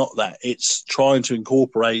 It's not that. It's trying to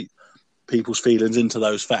incorporate people's feelings into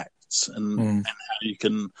those facts and how you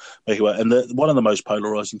can make it work. And one of the most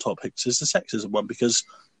polarizing topics is the sexism one, because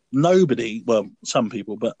nobody, well, some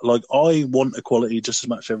people, but like I want equality just as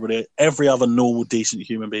much as every other normal, decent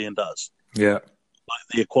human being does. Yeah. Like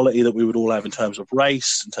the equality that we would all have in terms of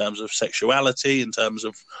race, in terms of sexuality, in terms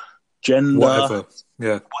of gender, whatever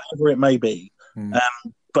it may be.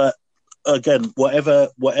 But again, whatever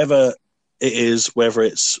it is, whether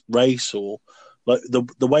it's race or like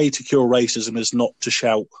the way to cure racism is not to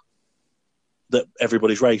shout that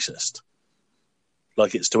everybody's racist.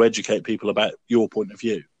 Like it's to educate people about your point of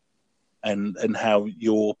view and how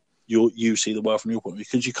you see the world from your point of view,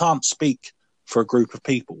 because you can't speak for a group of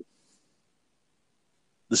people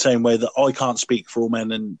the same way that I can't speak for all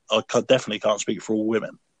men and I definitely can't speak for all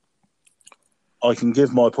women. I can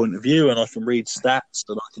give my point of view and I can read stats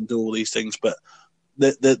and I can do all these things, but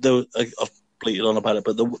I've bleated on about it.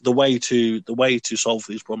 But the way to solve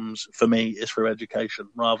these problems for me is through education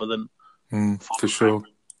rather than for sure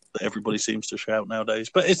that everybody seems to shout nowadays.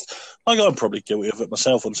 But it's like I'm probably guilty of it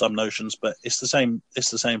myself on some notions. But it's the same. It's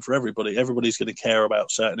the same for everybody. Everybody's going to care about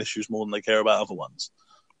certain issues more than they care about other ones.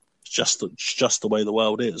 It's just the way the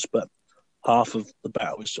world is. But half of the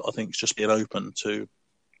battle is, I think, it's just being open to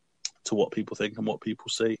what people think and what people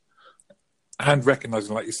see. And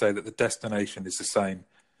recognising, like you say, that the destination is the same.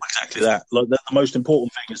 Exactly that. Like the most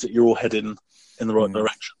important thing is that you're all heading in the right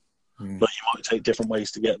direction. Like you might take different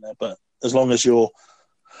ways to get there, but as long as you're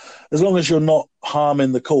not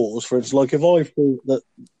harming the cause, for instance, like if I thought that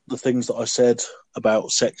the things that I said about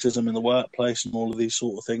sexism in the workplace and all of these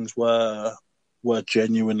sort of things were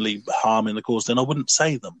genuinely harming the cause, then I wouldn't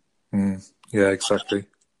say them. Yeah, exactly.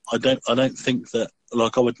 I don't think that.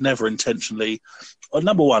 Like I would never intentionally.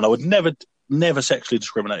 Number one, I would never sexually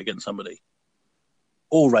discriminate against somebody,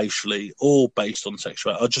 or racially, or based on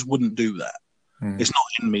sexuality. I just wouldn't do that. It's not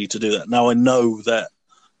in me to do that. Now I know that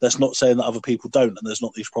that's not saying that other people don't, and there's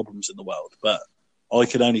not these problems in the world. But I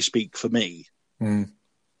can only speak for me, and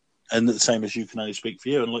the same as you can only speak for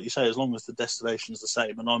you. And like you say, as long as the destination is the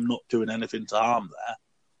same, and I'm not doing anything to harm that,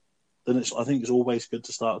 then I think it's always good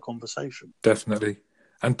to start a conversation. Definitely.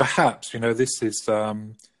 And perhaps, this is,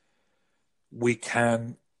 we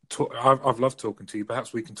can talk, I've loved talking to you.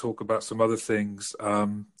 Perhaps we can talk about some other things.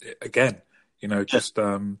 Again, just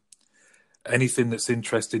anything that's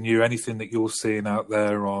interesting you, anything that you're seeing out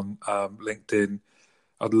there on LinkedIn.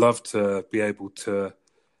 I'd love to be able to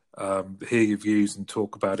hear your views and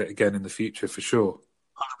talk about it again in the future for sure.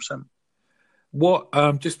 100%.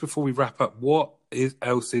 What, just before we wrap up,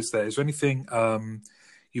 else is there? Is there anything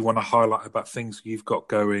you want to highlight about things you've got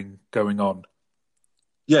going on?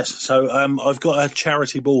 Yes, so I've got a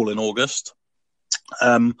charity ball in August.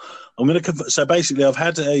 I'm going to. So basically, I've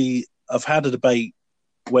had a debate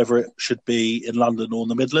whether it should be in London or in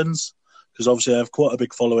the Midlands, because obviously I have quite a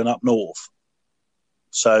big following up north.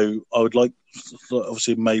 So I would like,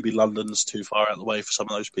 obviously, maybe London's too far out of the way for some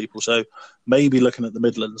of those people. So maybe looking at the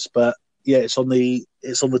Midlands, but yeah, it's on the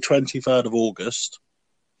 23rd of August.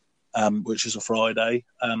 Which is a Friday.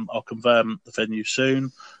 I'll confirm the venue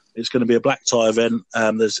soon. It's going to be a black tie event.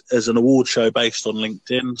 There's an award show based on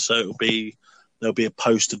LinkedIn, so there'll be a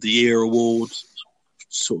Post of the Year award,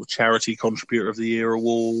 sort of charity contributor of the year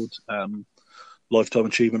award, lifetime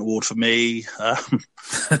achievement award for me,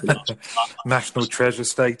 national treasure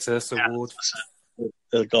status award,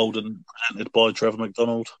 golden presented by Trevor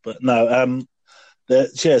McDonald. But no,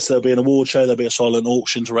 Yes, there'll be an award show. There'll be a silent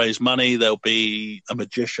auction to raise money. There'll be a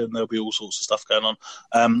magician. There'll be all sorts of stuff going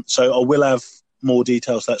on. So I will have more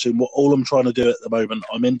details to that soon. All I'm trying to do at the moment,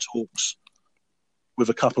 I'm in talks with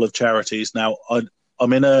a couple of charities. Now,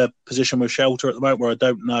 I'm in a position with Shelter at the moment where I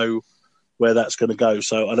don't know where that's going to go.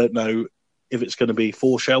 So I don't know if it's going to be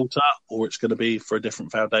for Shelter or it's going to be for a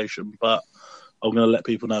different foundation. But I'm going to let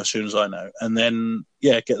people know as soon as I know. And then,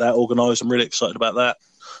 get that organised. I'm really excited about that.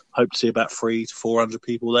 Hope to see about 300 to 400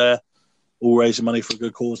 people there, all raising money for a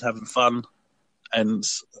good cause, having fun, and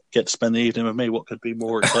get to spend the evening with me. What could be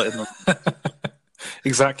more exciting than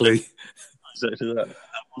Exactly. Exactly that.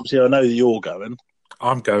 Obviously, I know that you're going.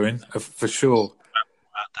 I'm going, for sure.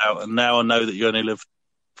 And now I know that you only live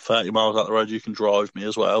 30 miles up the road. You can drive me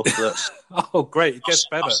as well. So that's, Oh, great. It gets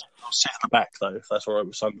better. I'll sit in the back, though, if that's all right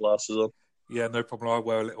with sunglasses on. Yeah, no problem. I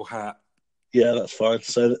wear a little hat. Yeah, that's fine.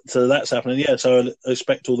 So that's happening. Yeah, so I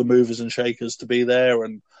expect all the movers and shakers to be there,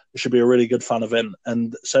 and it should be a really good fun event.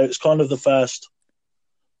 And so it's kind of the first.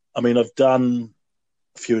 I mean, I've done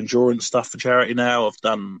a few endurance stuff for charity now. I've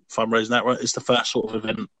done fundraising that. It's the first sort of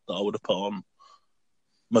event that I would have put on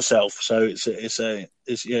myself. So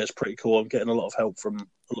it's pretty cool. I'm getting a lot of help from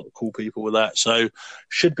a lot of cool people with that. So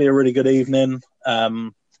should be a really good evening.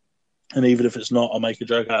 And even if it's not, I'll make a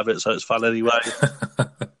joke out of it, so it's fun anyway.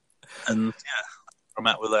 And I'm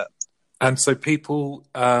out with that. And so people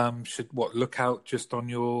should look out just on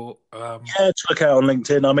your to look out on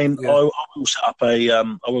LinkedIn. I mean, I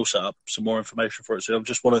will set up some more information for it. So I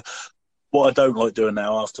just want to. What I don't like doing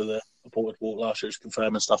now after the aborted walk last year is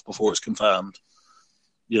confirming stuff before it's confirmed.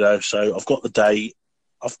 So I've got the date.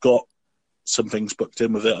 I've got some things booked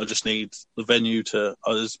in with it. I just need the venue to.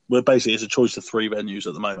 Basically, it's a choice of 3 venues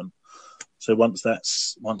at the moment. So once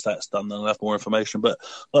that's done, then I'll have more information. But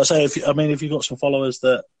like I say, if you've got some followers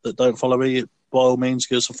that don't follow me, by all means,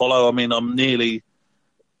 give us a follow. I mean, I'm nearly,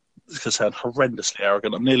 this could sound horrendously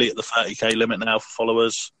arrogant, I'm nearly at the 30k limit now for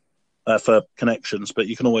followers, for connections. But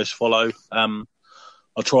you can always follow.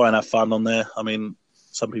 I'll try and have fun on there. I mean,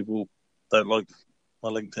 some people don't like my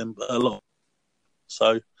LinkedIn, but a lot.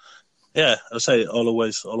 So yeah, I say I'll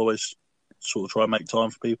always sort of try and make time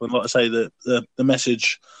for people. And like I say, the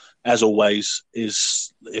message, as always,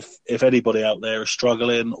 is if anybody out there is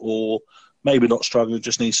struggling or maybe not struggling,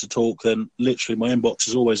 just needs to talk, then literally my inbox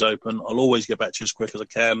is always open. I'll always get back to you as quick as I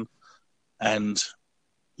can. And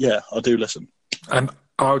yeah, I do listen. And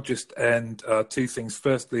I'll just end 2 things.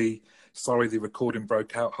 Firstly, sorry the recording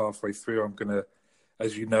broke out halfway through. I'm going to,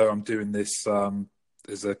 as you know, I'm doing this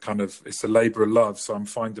as a kind of, it's a labour of love, so I'm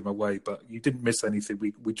finding my way. But you didn't miss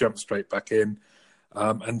anything. We jumped straight back in.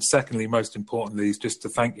 And secondly, most importantly, is just to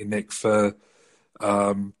thank you, Nick, for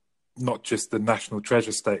not just the national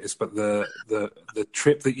treasure status, but the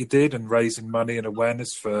trip that you did and raising money and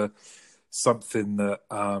awareness for something that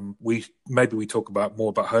we talk about more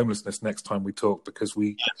about homelessness next time we talk, because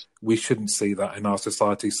we shouldn't see that in our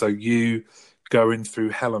society. So you going through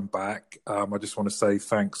hell and back, I just want to say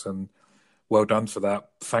thanks and well done for that.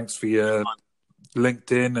 Thanks for your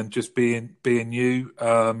LinkedIn and just being you.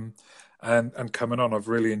 And coming on. I've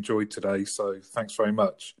really enjoyed today, so thanks very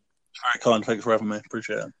much. Very kind. Thanks for having me.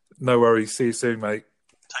 Appreciate it. No worries. See you soon, mate.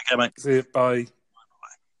 Take care, mate. See you. Bye.